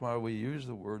 And that's why we use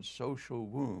the word social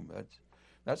womb.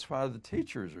 That's why the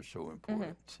teachers are so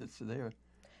important. It's there.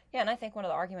 Yeah, and I think one of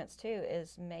the arguments too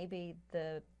is maybe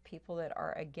the people that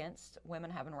are against women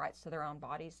having rights to their own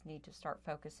bodies need to start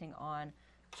focusing on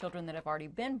children that have already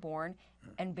been born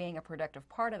and being a productive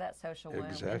part of that social womb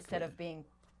Exactly. instead of being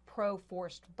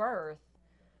pro-forced birth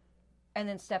and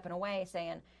then stepping away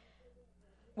saying,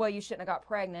 well, you shouldn't have got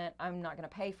pregnant. I'm not going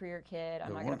to pay for your kid.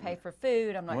 I'm not going to pay for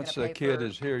food. I'm not going Once to pay the kid for...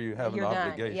 is here, you have an You're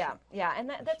done. obligation. Yeah, yeah, and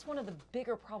that's one of the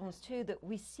bigger problems too that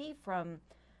we see from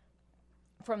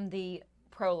the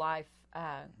pro-life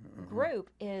group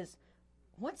is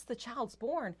once the child's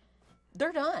born,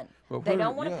 they're done. Well, They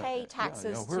don't want to pay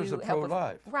taxes Where's to the help with,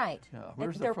 pro-life? right. Yeah,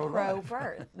 where's the They're pro-life?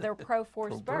 pro-birth. They're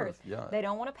pro-forced Pro-birth, birth. yeah. They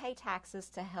don't want to pay taxes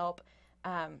to help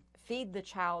feed the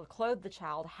child, clothe the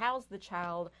child, house the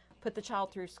child, put the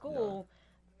child through school.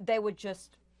 They would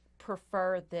just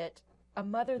prefer that a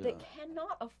mother that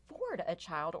cannot afford a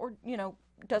child or,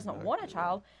 doesn't want a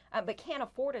child, but can't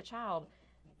afford a child,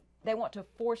 they want to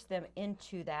force them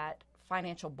into that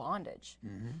financial bondage.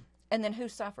 And then who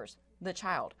suffers? The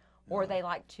child. Or they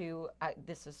like to,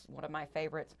 this is one of my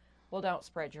favorites, well, don't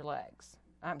spread your legs.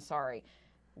 I'm sorry.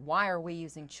 Why are we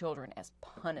using children as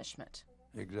punishment?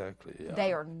 Exactly, yeah.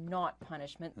 They are not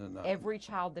punishment. They're not. Every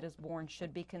child that is born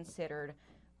should be considered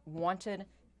wanted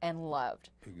and loved.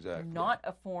 Exactly. Not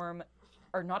a form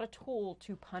or not a tool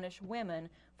to punish women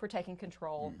for taking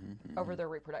control over their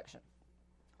reproduction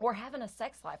or having a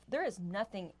sex life. There is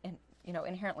nothing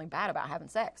inherently bad about having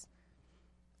sex.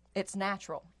 It's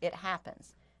natural. It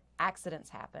happens. Accidents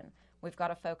happen. We've got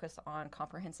to focus on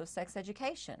comprehensive sex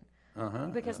education.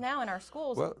 Because now in our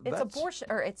schools, Well, it's that's- abortion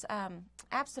or it's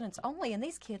abstinence only, and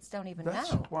these kids don't even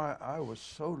That's know. why I was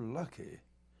so lucky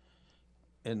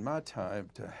in my time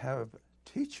to have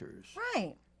teachers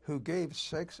Right. who gave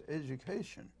sex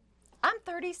education. I'm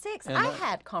 36. And I I-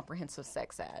 had comprehensive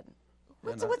sex ed.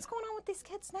 What's going on with these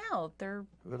kids now? They're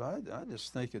But I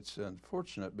just think it's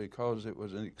unfortunate because it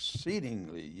was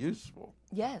exceedingly useful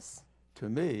yes, to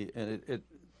me, and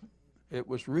it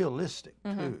was realistic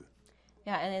too.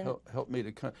 yeah, and then Helped me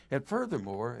to and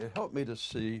furthermore, it helped me to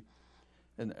see,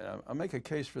 and I make a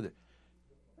case for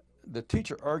the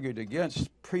teacher argued against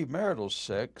premarital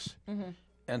sex,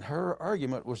 and her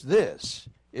argument was this: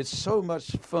 it's so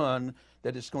much fun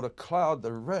that it's going to cloud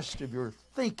the rest of your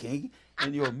thinking,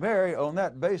 and you'll marry on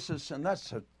that basis, and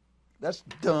that's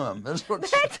dumb.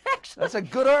 That's a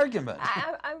good argument.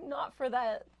 I'm not for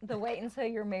the wait until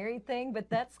you're married thing, but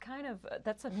that's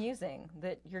that's amusing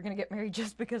that you're going to get married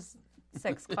just because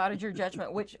sex clouded your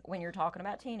judgment. Which, when you're talking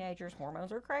about teenagers,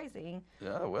 hormones are crazy.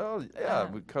 Yeah, well, yeah,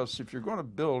 because if you're going to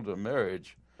build a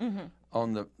marriage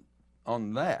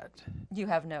on that, You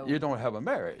have no. you don't have a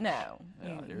marriage. No,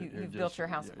 Yeah, you've built your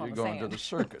house upon You're the going sand. to the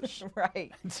circus.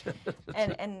 Right.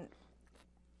 and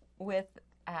with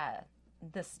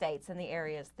the states and the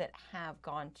areas that have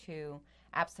gone to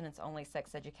abstinence-only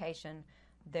sex education,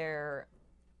 their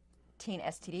teen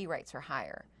STD rates are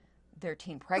higher, their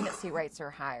teen pregnancy rates are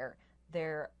higher,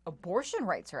 their abortion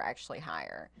rates are actually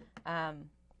higher,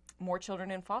 more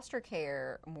children in foster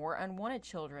care, more unwanted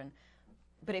children.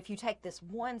 But if you take this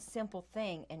one simple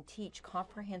thing and teach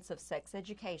comprehensive sex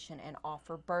education and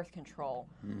offer birth control,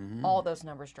 all those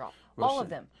numbers drop. Well, all of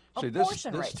them. See,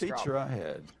 Abortion this rates teacher drop. I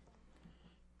had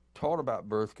taught about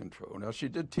birth control. Now, she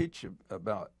did teach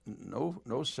about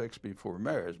no sex before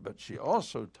marriage, but she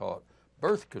also taught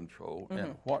birth control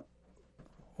and what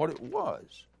it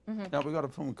was. Now, we got a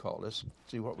phone call. Let's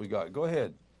see what we got. Go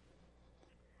ahead.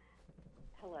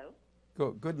 Hello.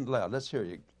 Go good and loud. Let's hear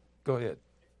you. Go ahead.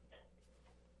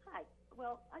 Hi.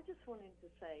 Well, I just wanted to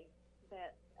say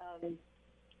that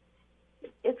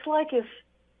it's like if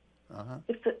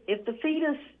the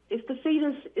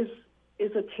fetus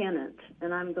is a tenant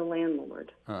and I'm the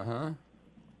landlord, I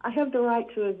have the right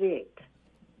to evict.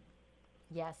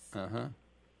 Yes.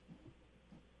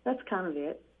 That's kind of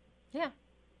it. Yeah.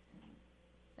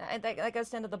 That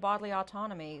goes into the bodily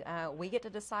autonomy. We get to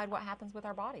decide what happens with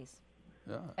our bodies.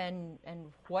 Yeah. And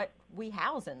what we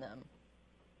house in them.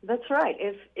 That's right.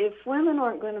 If women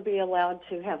aren't going to be allowed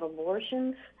to have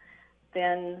abortions,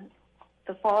 then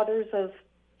the fathers of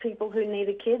people who need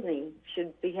a kidney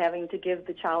should be having to give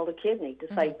the child a kidney to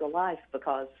save the life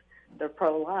because they're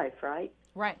pro-life, right?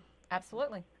 Right.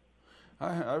 Absolutely.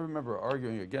 I remember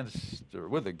arguing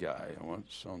with a guy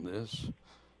once on this,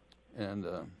 and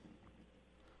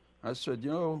I said,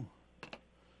 you know,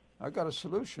 I got a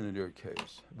solution in your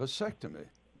case: vasectomy.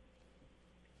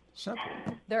 Simple.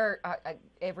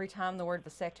 Every time the word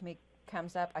vasectomy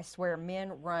comes up, I swear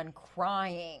men run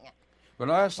crying. But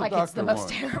I asked the like doctor it's the most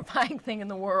once, terrifying thing in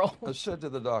the world. I said to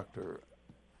the doctor,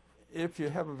 if you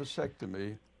have a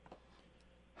vasectomy,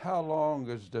 how long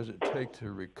does it take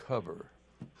to recover?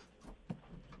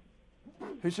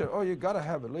 He said, oh, you got to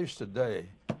have at least a day.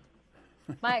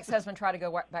 My ex-husband tried to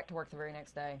go back to work the very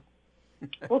next day.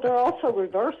 Well, they're also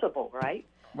reversible, right?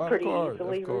 Well, Pretty of course,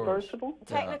 easily of course. reversible.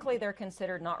 Technically, they're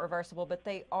considered not reversible, but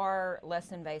they are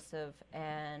less invasive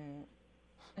and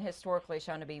historically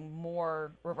shown to be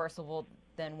more reversible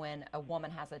than when a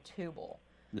woman has a tubal.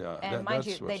 Yeah, and mind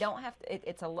you, they don't have to,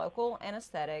 it's a local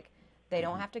anesthetic. They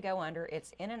don't have to go under.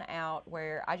 It's in and out.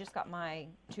 Where I just got my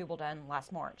tubal done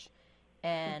last March,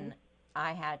 and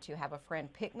I had to have a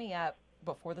friend pick me up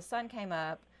before the sun came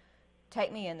up,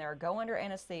 take me in there, go under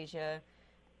anesthesia,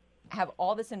 have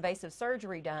all this invasive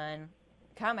surgery done,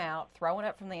 come out, throwing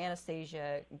up from the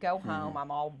anesthesia, go home. I'm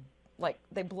all like,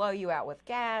 they blow you out with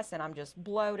gas, and I'm just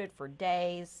bloated for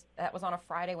days. That was on a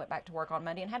Friday, went back to work on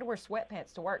Monday, and had to wear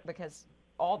sweatpants to work because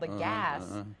all the gas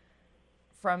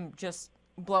from just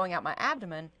blowing out my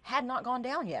abdomen had not gone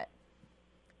down yet.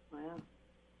 Wow.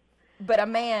 But a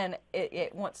man,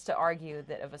 it wants to argue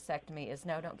that a vasectomy is,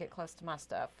 no, don't get close to my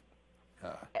stuff.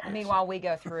 Meanwhile, we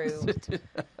go through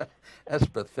that's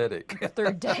pathetic.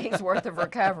 through days worth of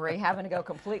recovery, having to go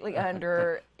completely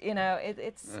under. You know,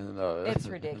 it's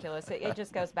ridiculous. It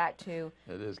just goes back to,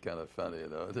 it is kind of funny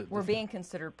though. We're being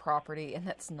considered property, and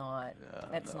that's not.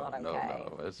 That's not okay.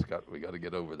 No, we got to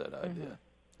get over that idea.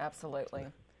 Absolutely.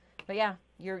 But yeah,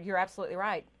 you're absolutely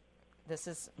right. This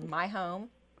is my home,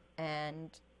 and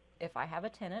if I have a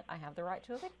tenant, I have the right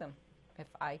to evict them if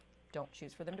I don't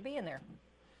choose for them to be in there.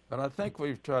 But I think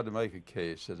we've tried to make a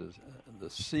case that the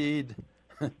seed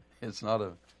is not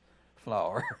a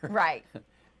flower. Right.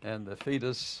 And the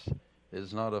fetus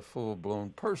is not a full-blown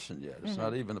person yet. It's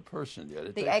not even a person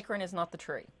yet. The acorn is not the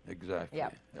tree. Exactly.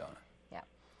 Yep. Yeah. Yeah.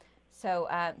 So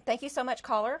thank you so much,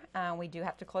 caller. We do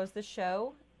have to close the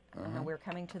show. We're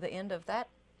coming to the end of that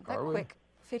quick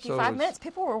 55 minutes.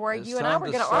 People were worried you and I were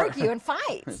going to argue and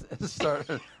fight. Start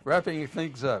wrapping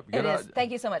things up.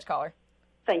 Thank you so much, caller.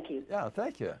 Thank you. Yeah,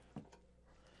 thank you.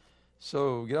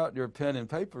 So get out your pen and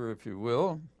paper, if you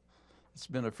will. It's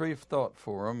been a Freethought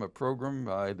Forum, a program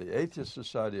by the Atheist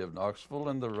Society of Knoxville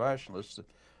and the Rationalists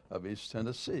of East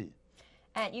Tennessee.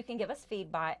 And you can give us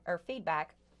feedback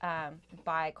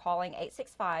by calling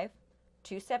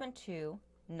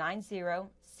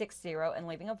 865-272-9060 and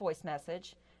leaving a voice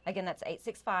message. Again, that's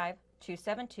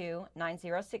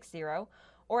 865-272-9060,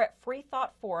 or at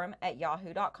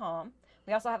freethoughtforum@yahoo.com.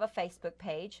 We also have a Facebook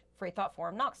page, Freethought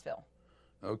Forum Knoxville.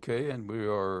 Okay, and we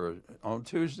are on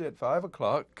Tuesday at 5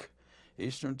 o'clock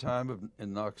Eastern Time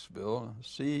in Knoxville,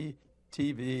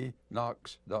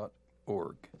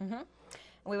 ctvknox.org.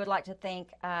 We would like to thank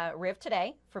Riv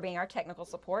today for being our technical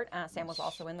support. Sam was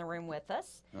also in the room with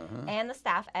us, and the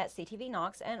staff at CTV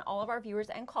Knox, and all of our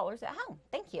viewers and callers at home.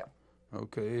 Thank you.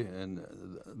 Okay, and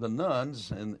the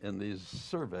nuns in these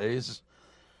surveys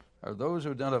are those who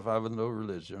identify with no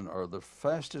religion, are the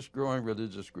fastest growing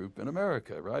religious group in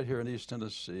America. Right here in East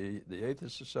Tennessee, the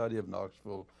Atheist Society of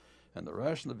Knoxville and the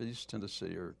Rational of East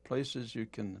Tennessee are places you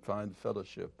can find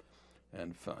fellowship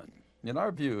and fun. And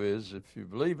our view is, if you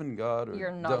believe in God or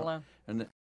you're not alone.